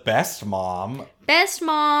 the best mom. Best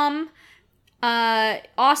mom.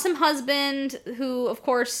 Awesome husband, who, of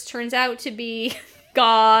course, turns out to be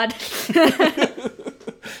God.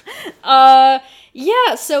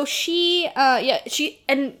 Yeah, so she,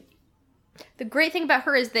 and the great thing about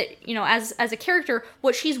her is that, you know, as a character,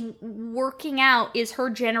 what she's working out is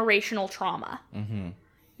her generational trauma. Mm-hmm.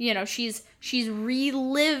 You know, she's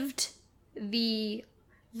relived the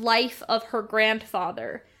life of her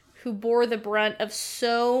grandfather, who bore the brunt of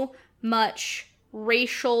so much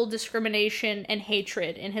racial discrimination and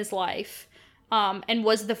hatred in his life, and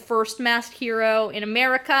was the first masked hero in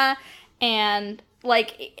America, and,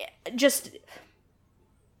 like, just...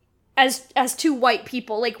 As two white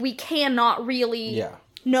people, like, we cannot really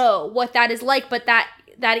know what that is like, but that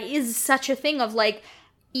is such a thing of, like,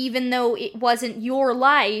 even though it wasn't your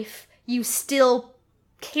life, you still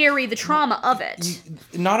carry the trauma of it.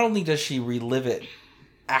 Not only does she relive it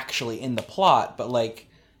actually in the plot, but, like,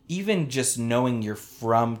 even just knowing you're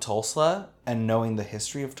from Tulsa and knowing the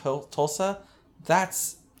history of Tulsa,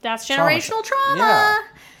 that's generational trauma. Yeah.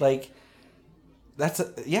 Like, that's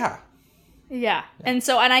yeah. Yeah. And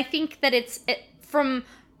I think that from,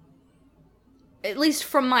 at least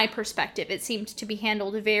from my perspective, it seemed to be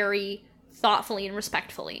handled very thoughtfully and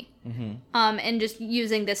respectfully. Mm-hmm. And just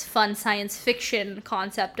using this fun science fiction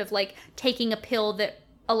concept of, like, taking a pill that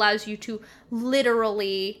allows you to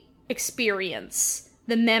literally experience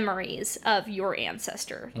the memories of your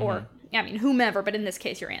ancestor, or, I mean, whomever, but in this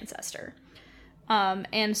case, your ancestor.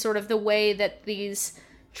 And sort of the way that these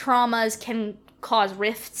traumas can cause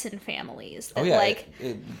rifts in families. That, like,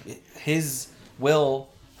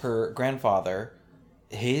 her grandfather,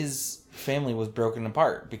 his family was broken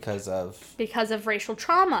apart because of racial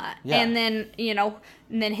trauma. Yeah. And then, you know,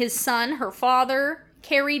 his son, her father,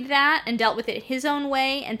 carried that and dealt with it his own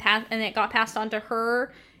way, and it got passed on to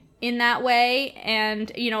her in that way.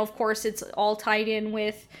 And, you know, of course, it's all tied in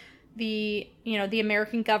with the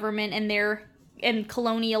American government and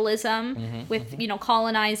colonialism, with, you know,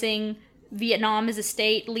 colonizing Vietnam as a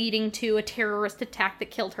state, leading to a terrorist attack that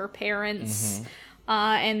killed her parents.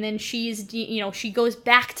 And then she goes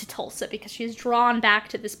back to Tulsa because she's drawn back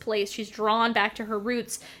to this place. She's drawn back to her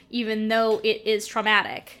roots, even though it is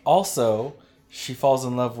traumatic. Also, she falls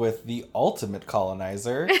in love with the ultimate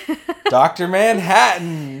colonizer, Dr.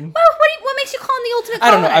 Manhattan. Well, what makes you call him the ultimate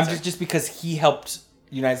colonizer? I don't know. I'm just because he helped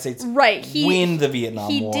the United States win the Vietnam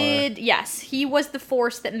War. He did, yes. He was the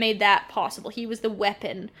force that made that possible. He was the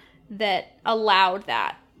weapon that allowed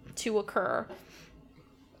that to occur.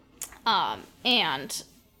 And,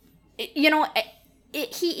 you know,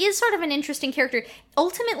 he is sort of an interesting character.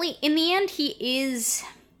 Ultimately, in the end, he is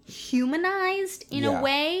humanized in a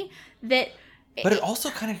way that... But it also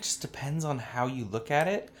kind of just depends on how you look at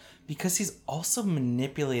it, because he's also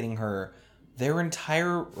manipulating her their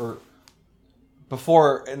entire... or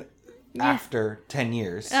before and after 10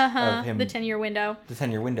 years of him... The 10-year window. The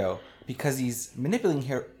 10-year window. Because he's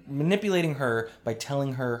manipulating her by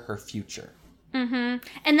telling her her future. Mm-hmm.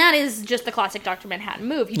 And that is just the classic Dr. Manhattan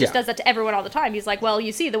move. He just does that to everyone all the time. He's like, well,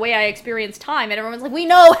 you see, the way I experience time. And everyone's like, we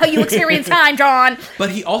know how you experience time, John. But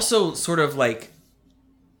he also sort of, like...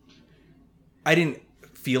 I didn't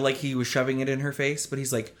feel like he was shoving it in her face, but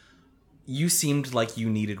he's like, you seemed like you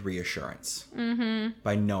needed reassurance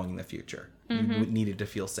by knowing the future. You needed to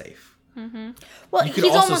feel safe. Well, you could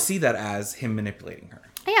also see that as him manipulating her.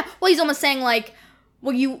 Yeah. Well, he's almost saying, like,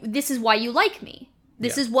 well, this is why you like me.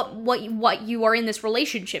 This is what you are in this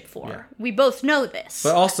relationship for. Yeah. We both know this.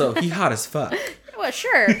 But also, he hot as fuck. Well,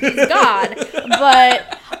 sure, he's God,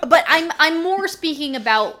 but I'm more speaking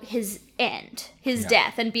about his end, his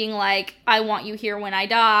death, and being like, I want you here when I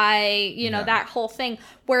die, you know, that whole thing.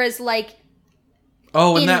 Whereas, like,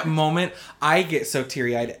 in that moment, I get so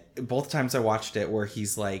teary-eyed both times I watched it, where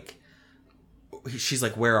he's like, she's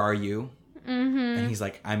like, where are you? And he's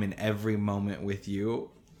like, I'm in every moment with you.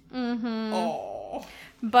 Oh.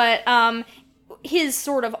 But his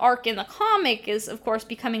sort of arc in the comic is, of course,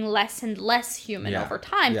 becoming less and less human over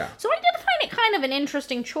time. Yeah. So I did find it kind of an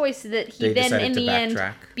interesting choice that he then, in the end,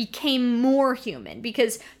 became more human.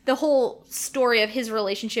 Because the whole story of his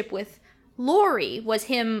relationship with Lori was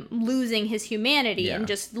him losing his humanity and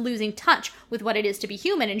just losing touch with what it is to be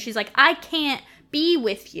human. And she's like, I can't be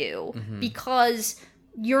with you because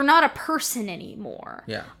you're not a person anymore.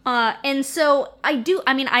 Yeah. And so I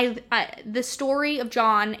the story of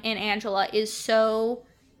John and Angela is so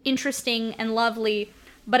interesting and lovely,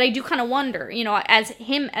 but I do kind of wonder, you know, as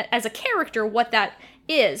him as a character, what that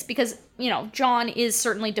is, because, you know, John is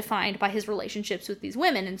certainly defined by his relationships with these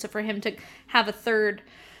women, and so for him to have a third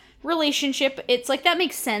relationship, it's like, that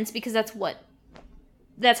makes sense, because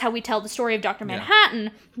that's how we tell the story of Dr.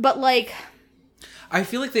 Manhattan, but, like... I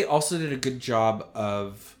feel like they also did a good job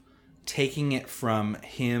of taking it from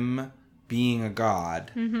him being a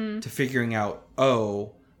god to figuring out,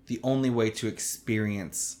 the only way to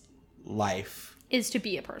experience life is to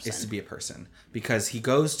be a person. Because he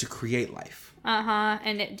goes to create life.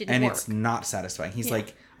 And it didn't work. And it's not satisfying. He's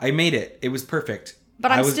like, I made it. It was perfect.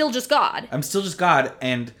 But I'm still just God. I'm still just God,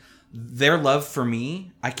 and their love for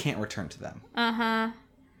me, I can't return to them.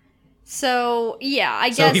 So, yeah, I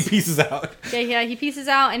guess... So he pieces out. Yeah, he pieces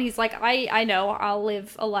out, and he's like, I know, I'll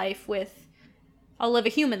live a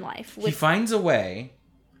human life. He finds a way.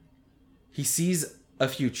 He sees a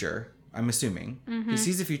future, I'm assuming. He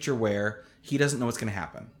sees a future where he doesn't know what's going to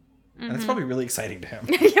happen. And that's probably really exciting to him.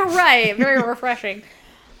 You're right. Very refreshing.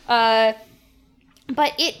 But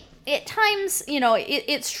it at times, you know,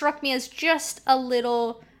 it struck me as just a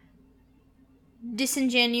little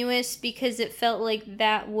disingenuous, because it felt like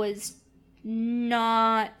that was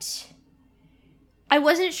not... I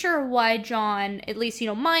wasn't sure why John, at least, you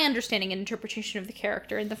know, my understanding and interpretation of the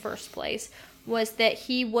character in the first place, was that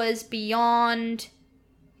he was beyond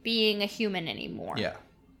being a human anymore. Yeah.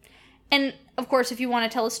 And, of course, if you want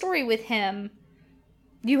to tell a story with him,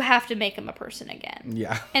 you have to make him a person again.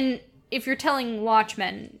 Yeah. And if you're telling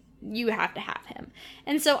Watchmen, you have to have him.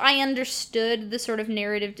 And so I understood the sort of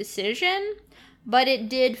narrative decision, but it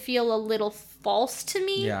did feel a little false to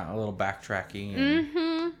me. Yeah, a little backtracking.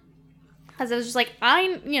 And... Because I was just like,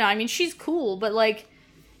 she's cool, but, like,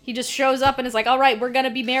 he just shows up and is like, all right, we're going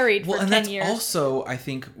to be married for 10 years. And that's also, I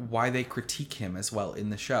think, why they critique him as well in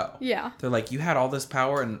the show. Yeah. They're like, you had all this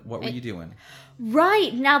power, and what were you doing?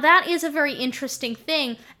 Right. Now, that is a very interesting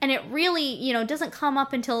thing, and it really, you know, doesn't come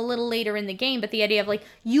up until a little later in the game, but the idea of, like,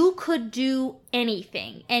 you could do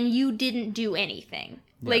anything, and you didn't do anything.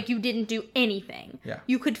 Yeah. Like, you didn't do anything. Yeah.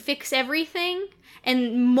 You could fix everything,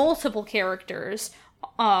 and multiple characters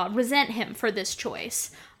resent him for this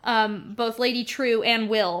choice. Both Lady True and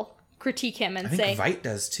Will critique him and say... I think Veidt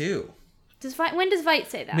does, too. When does Veidt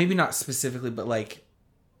say that? Maybe not specifically, but, like,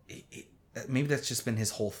 maybe that's just been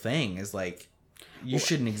his whole thing, is, like, you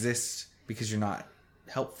shouldn't exist because you're not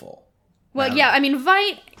helpful. Well, yeah, I mean,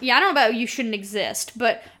 Veidt... Yeah, I don't know about you shouldn't exist,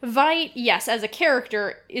 but Veidt, yes, as a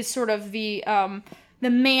character, is sort of the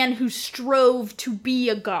man who strove to be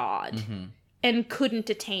a god and couldn't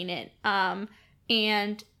attain it.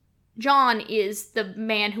 And John is the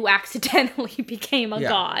man who accidentally became a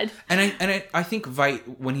god. And I think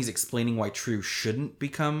Veidt, when he's explaining why True shouldn't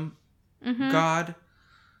become God,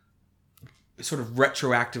 sort of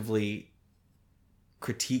retroactively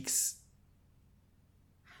critiques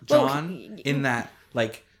John in that,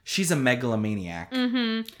 like, she's a megalomaniac.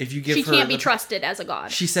 If you give her... She can't be trusted as a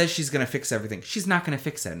god. She says she's going to fix everything. She's not going to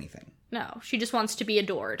fix anything. No, she just wants to be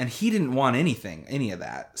adored. And he didn't want any of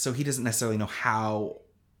that. So he doesn't necessarily know how,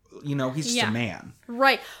 you know, he's just a man.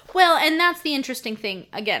 Right. Well, and that's the interesting thing,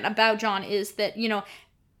 again, about John, is that, you know,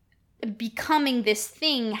 becoming this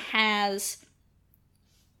thing has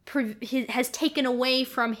taken away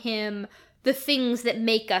from him the things that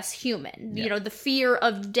make us human. You know, the fear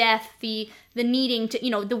of death, the needing to,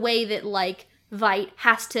 you know, the way that, like, Veidt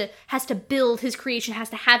has to build his creation, has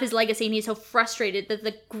to have his legacy, and he's so frustrated that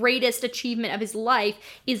the greatest achievement of his life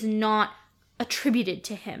is not attributed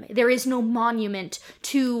to him. There is no monument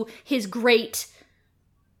to his great,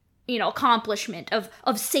 you know, accomplishment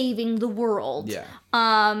of saving the world. Yeah.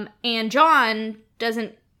 And John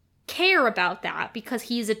doesn't care about that because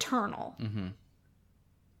he's eternal.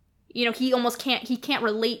 You know, he can't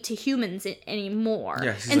relate to humans anymore.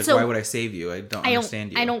 Yeah, he's like, so, why would I save you? I don't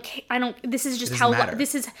understand you. I don't, this is just how,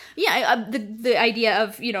 this is, the idea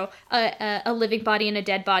of, you know, a living body and a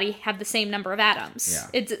dead body have the same number of atoms.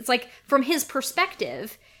 Yeah. It's like, from his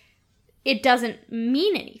perspective, it doesn't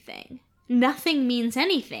mean anything. Nothing means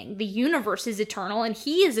anything. The universe is eternal, and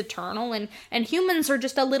he is eternal, and humans are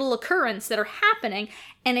just a little occurrence that are happening,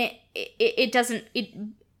 and it doesn't...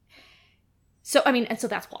 So, I mean, and so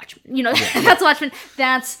that's Watchmen. You know, that's Watchmen.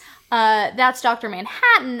 That's Dr.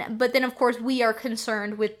 Manhattan. But then, of course, we are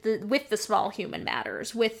concerned with the small human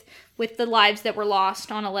matters, with the lives that were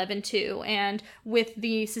lost on 11/2, and with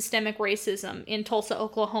the systemic racism in Tulsa,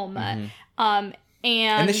 Oklahoma.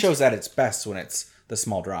 And this show's at its best when it's the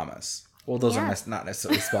small dramas. Well, those are not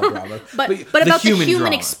necessarily small dramas, but about the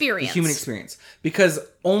human experience. The human experience. Because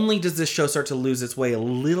only does this show start to lose its way a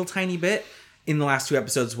little tiny bit in the last 2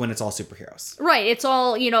 episodes when it's all superheroes. Right. It's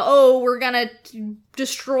all, we're going to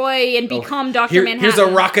destroy and become Dr. Manhattan. Here's a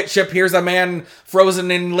rocket ship. Here's a man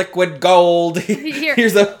frozen in liquid gold.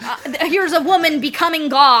 Here's a woman becoming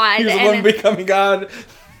God. Here's a woman becoming God.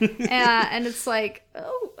 And it's like,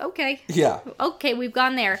 oh, okay. Yeah. Okay, we've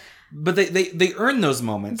gone there. But they earn those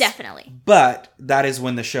moments. Definitely. But that is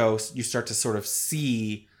when the show, you start to sort of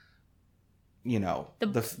see,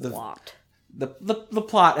 the plot. The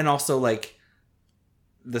plot, and also like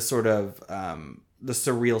the sort of the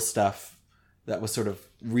surreal stuff that was sort of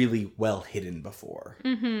really well hidden before.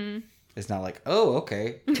 Mm-hmm. It's not like, oh,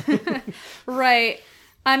 okay. Right.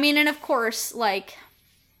 I mean, and of course, like,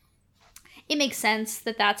 it makes sense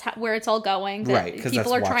that that's where it's all going. That right, because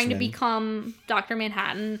people are trying to become Dr.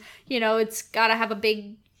 Manhattan. It's got to have a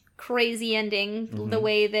big, crazy ending. Mm-hmm. The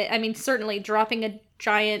way that, I mean, certainly dropping a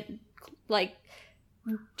giant, like,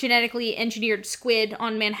 genetically engineered squid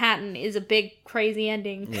on Manhattan is a big, crazy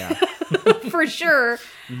ending. Yeah. For sure.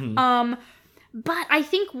 Mm-hmm. But I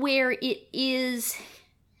think where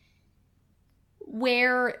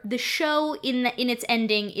the show in its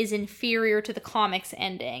ending is inferior to the comics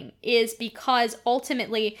ending is because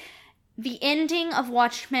ultimately the ending of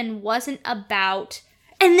Watchmen wasn't about,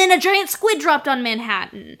 and then a giant squid dropped on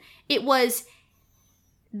Manhattan. It was,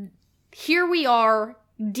 here we are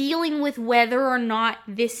dealing with whether or not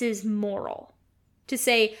this is moral. To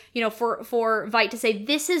say, for Veidt to say,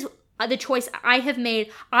 this is the choice I have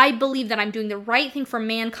made. I believe that I'm doing the right thing for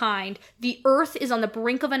mankind. The earth is on the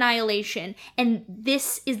brink of annihilation, and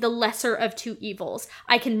this is the lesser of two evils.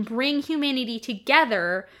 I can bring humanity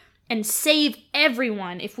together and save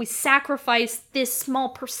everyone if we sacrifice this small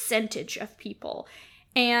percentage of people.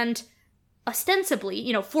 And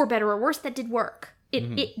ostensibly, for better or worse, that did work.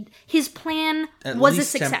 His plan was a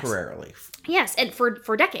success. Temporarily. Yes, and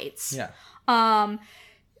for decades. Yeah. The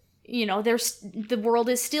world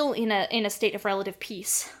is still in a state of relative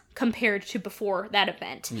peace compared to before that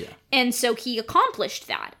event. Yeah. And so he accomplished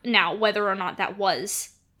that. Now, whether or not that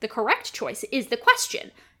was the correct choice is the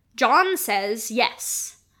question. John says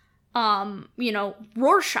yes.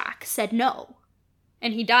 Rorschach said no.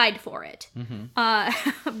 And he died for it.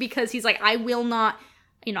 Mm-hmm. Because he's like, I will not,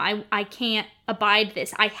 I can't abide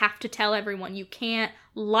this. I have to tell everyone, you can't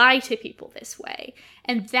lie to people this way.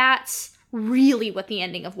 And that's really what the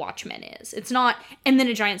ending of Watchmen is. It's not, and then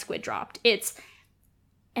a giant squid dropped. It's,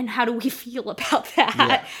 and how do we feel about that?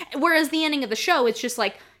 Yeah. Whereas the ending of the show, it's just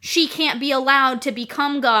like, she can't be allowed to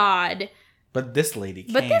become God. But this lady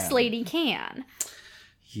can. But this lady can.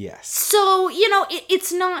 Yes. So,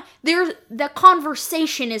 it's not, the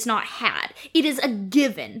conversation is not had. It is a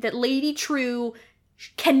given that Lady True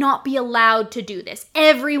cannot be allowed to do this.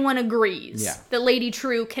 Everyone agrees that Lady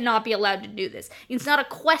True cannot be allowed to do this. It's not a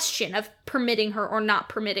question of permitting her or not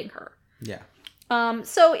permitting her. Yeah.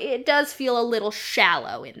 So it does feel a little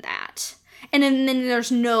shallow in that. And then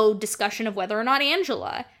there's no discussion of whether or not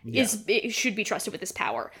Angela should be trusted with this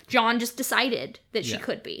power. John just decided that she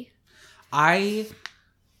could be. I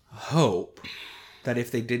hope that if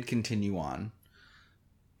they did continue on,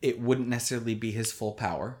 it wouldn't necessarily be his full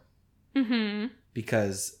power. Mm-hmm.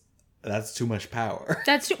 Because that's too much power.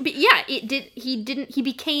 It did. He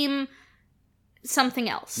became something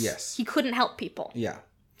else. Yes. He couldn't help people. Yeah.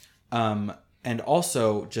 And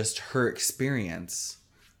also just her experience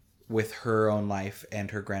with her own life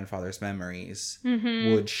and her grandfather's memories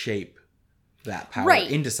would shape that power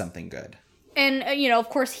into something good. And, of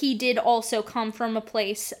course, he did also come from a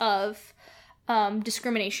place of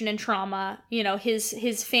discrimination and trauma.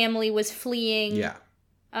 His family was fleeing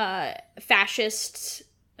fascist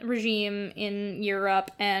regime in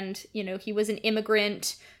Europe, and, he was an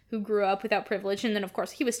immigrant who grew up without privilege, and then, of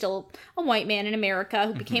course, he was still a white man in America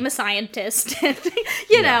who became a scientist, and,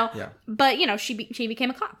 but, she became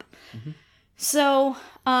a cop. Mm-hmm. So,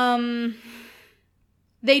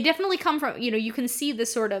 they definitely come from, you can see the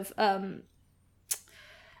sort of,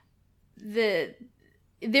 they're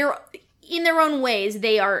in their own ways,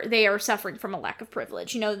 they are suffering from a lack of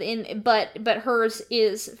privilege, but hers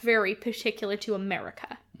is very particular to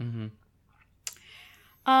America. Mm-hmm.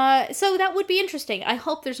 So that would be interesting. I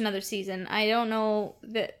hope there's another season. I don't know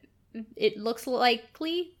that it looks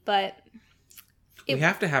likely, but we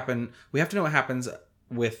have to know what happens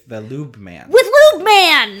with the Lube Man. With Lube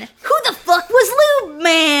Man! Who the fuck was Lube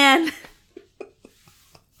Man?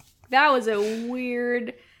 That was a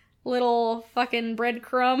weird little fucking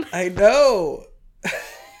breadcrumb. I know.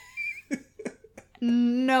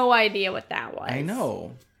 No idea what that was. I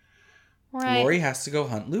know. Right. Lori has to go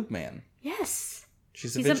hunt Lube Man. Yes.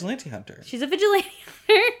 She's a vigilante hunter. She's a vigilante hunter.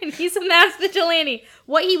 and he's a masked vigilante.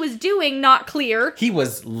 What he was doing, not clear. He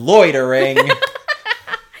was loitering.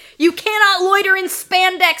 You cannot loiter in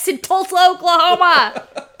spandex in Tulsa, Oklahoma.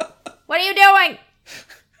 What are you doing?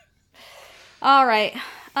 All right.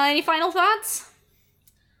 Any final thoughts?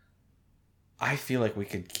 I feel like we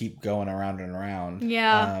could keep going around and around.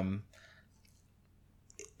 Yeah.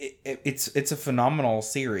 It's a phenomenal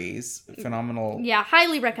series. Phenomenal. Yeah,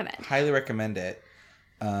 highly recommend. Highly recommend it.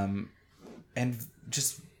 And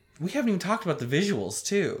just we haven't even talked about the visuals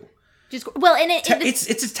too. Just well, and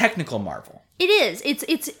it's a technical marvel. It is.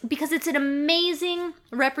 It's because it's an amazing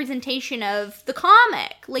representation of the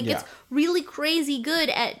comic. Like it's really crazy good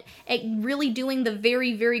at really doing the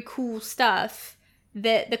very, very cool stuff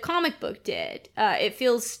that the comic book did. It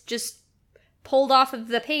feels just pulled off of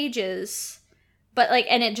the pages, but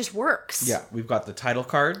and it just works. Yeah, we've got the title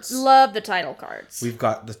cards. Love the title cards. We've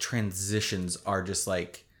got the transitions are just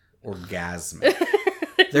orgasmic.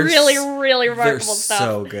 They're really, really remarkable they're stuff.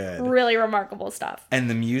 So good. Really remarkable stuff. And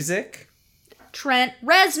the music? Trent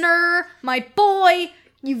Reznor, my boy,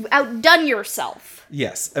 you've outdone yourself.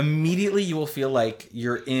 Yes, immediately you will feel like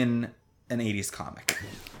you're in an 80s comic.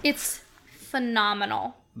 It's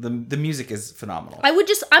phenomenal. The music is phenomenal. I'm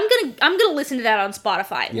gonna listen to that on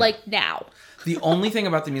Spotify now. The only thing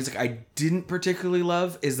about the music I didn't particularly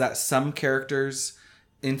love is that some characters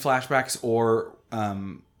in flashbacks or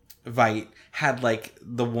Veidt had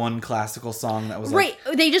the one classical song that was right.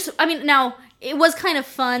 They just now it was kind of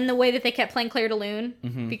fun the way that they kept playing Claire de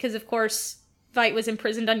Lune because of course Veidt was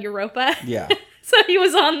imprisoned on Europa. Yeah. So he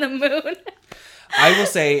was on the moon. I will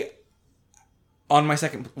say on my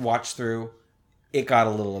second watch through it got a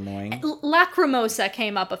little annoying. Lacrimosa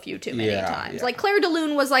came up a few too many times. Yeah. Claire de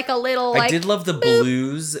Lune was a little I did love the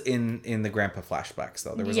blues in the Grandpa flashbacks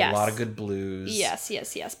though. There was a lot of good blues. Yes.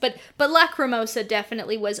 But Lacrimosa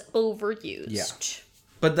definitely was overused. Yeah.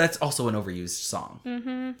 But that's also an overused song.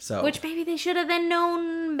 Mm-hmm. So which maybe they should have then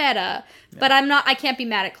known better. Yeah. But I can't be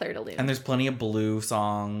mad at Claire de Lune. And there's plenty of blue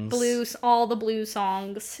songs. All the blue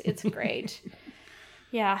songs. It's great.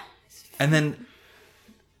 Yeah. And then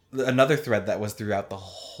another thread that was throughout the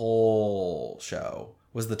whole show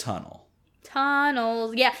was the tunnel.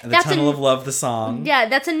 Tunnels, yeah. And the Tunnel of Love, the song. Yeah,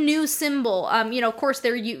 that's a new symbol. Of course,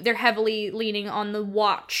 they're heavily leaning on the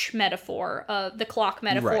watch metaphor, the clock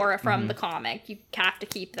metaphor from the comic. You have to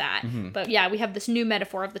keep that. Mm-hmm. But yeah, we have this new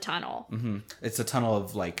metaphor of the tunnel. Mm-hmm. It's a tunnel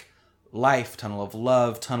of life, tunnel of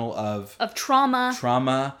love, tunnel of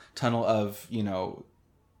trauma, tunnel of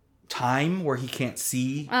time where he can't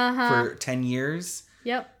see for 10 years.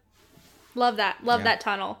 Yep. Love that. Love that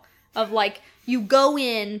tunnel of you go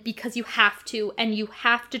in because you have to, and you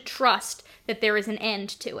have to trust that there is an end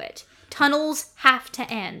to it. Tunnels have to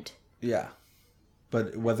end. Yeah.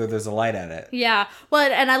 But whether there's a light at it. Yeah.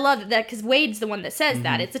 Well, and I love that because Wade's the one that says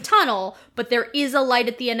that. It's a tunnel, but there is a light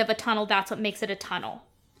at the end of a tunnel. That's what makes it a tunnel.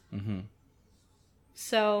 Mm-hmm.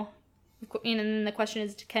 So, and then the question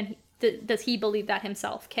is, does he believe that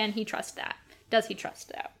himself? Can he trust that? Does he trust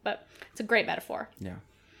that? But it's a great metaphor. Yeah.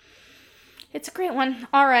 It's a great one.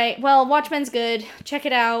 All right. Well, Watchmen's good. Check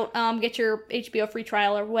it out. Get your HBO free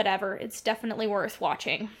trial or whatever. It's definitely worth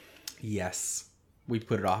watching. Yes. We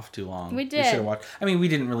put it off too long. We did. We should have watched. I mean, we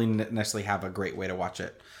didn't really necessarily have a great way to watch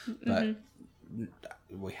it, but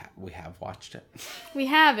we have watched it. We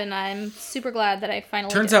have, and I'm super glad that I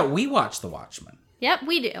finally Turns out we watched The Watchmen. Yep,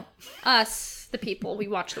 we do. Us, the people, we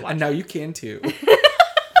watch The Watchmen. And now you can too.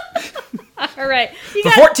 All right. For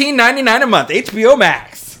 $14.99 a month, HBO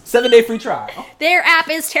Max. 7-day free trial. Their app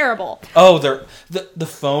is terrible. Oh, the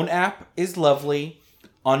phone app is lovely.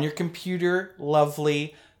 On your computer,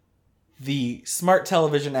 lovely. The smart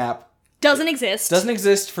television app doesn't exist. Doesn't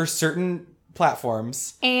exist for certain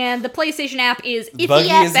platforms. And the PlayStation app is iffy buggy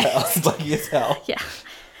at as best. hell. Buggy as hell. Yeah.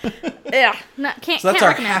 Yeah. So that's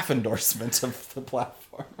our half endorsement of the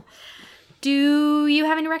platform. Do you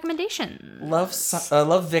have any recommendations?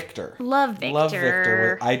 Love Victor. Love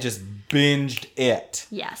Victor. I just binged it.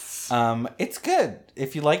 Yes. It's good.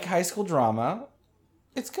 If you like high school drama,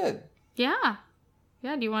 it's good. Yeah.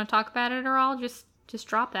 Yeah. Do you want to talk about it or I'll just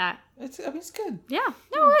drop that? It's good. Yeah.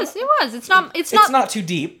 No, it was. It's not too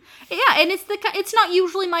deep. Yeah, and it's not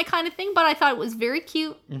usually my kind of thing, but I thought it was very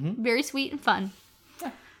cute, very sweet and fun.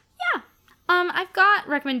 Yeah. I've got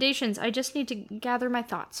recommendations. I just need to gather my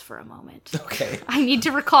thoughts for a moment. Okay. I need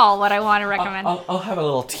to recall what I want to recommend. I'll have a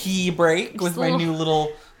little tea break just with my new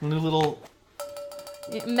little metal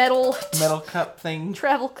cup thing.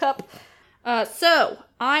 Travel cup. So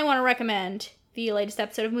I want to recommend the latest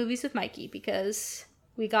episode of Movies with Mikey because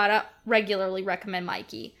we gotta regularly recommend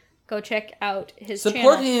Mikey. Go check out his channel.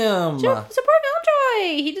 Support him. Support him,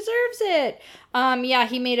 boy. He deserves it. Yeah,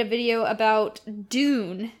 he made a video about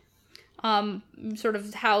Dune. Sort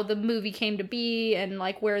of how the movie came to be and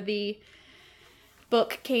like where the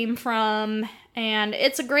book came from. And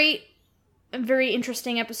it's a very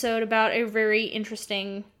interesting episode about a very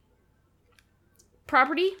interesting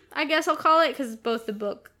property, I guess I'll call it, because both the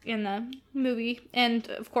book and the movie. And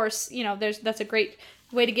of course, you know, that's a great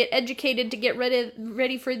way to get educated to get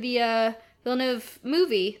ready for the Villeneuve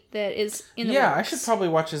movie that is in the works. I should probably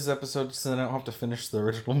watch this episode so that I don't have to finish the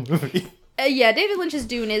original movie. Yeah, David Lynch's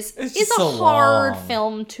Dune is a so hard long.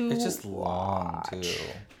 film to It's just long, watch. too.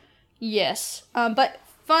 Yes, but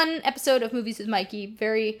fun episode of Movies with Mikey.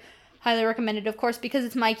 Very highly recommended, of course, because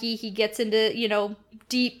it's Mikey. He gets into, you know,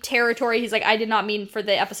 deep territory. He's like, I did not mean for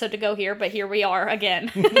the episode to go here, but here we are again.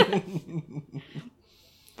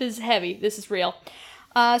 This is heavy. This is real.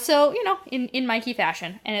 So, you know, in Mikey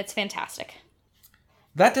fashion, and it's fantastic.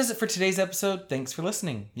 That does it for today's episode. Thanks for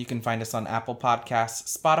listening. You can find us on Apple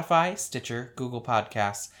Podcasts, Spotify, Stitcher, Google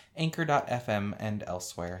Podcasts, Anchor.fm, and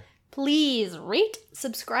elsewhere. Please rate,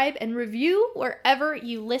 subscribe, and review wherever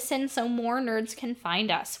you listen so more nerds can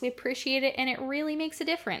find us. We appreciate it, and it really makes a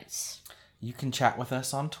difference. You can chat with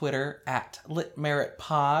us on Twitter at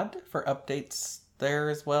LitMeritPod for updates there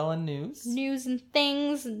as well and news. News and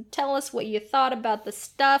things, and tell us what you thought about the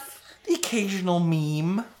stuff. The occasional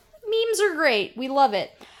meme. Memes are great. We love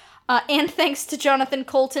it. And thanks to Jonathan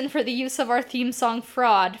Colton for the use of our theme song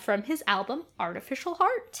Fraud from his album Artificial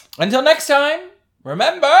Heart. Until next time,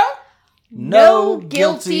 remember, No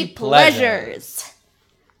guilty pleasures.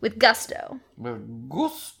 With gusto. With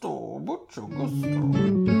gusto, mucho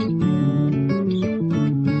gusto.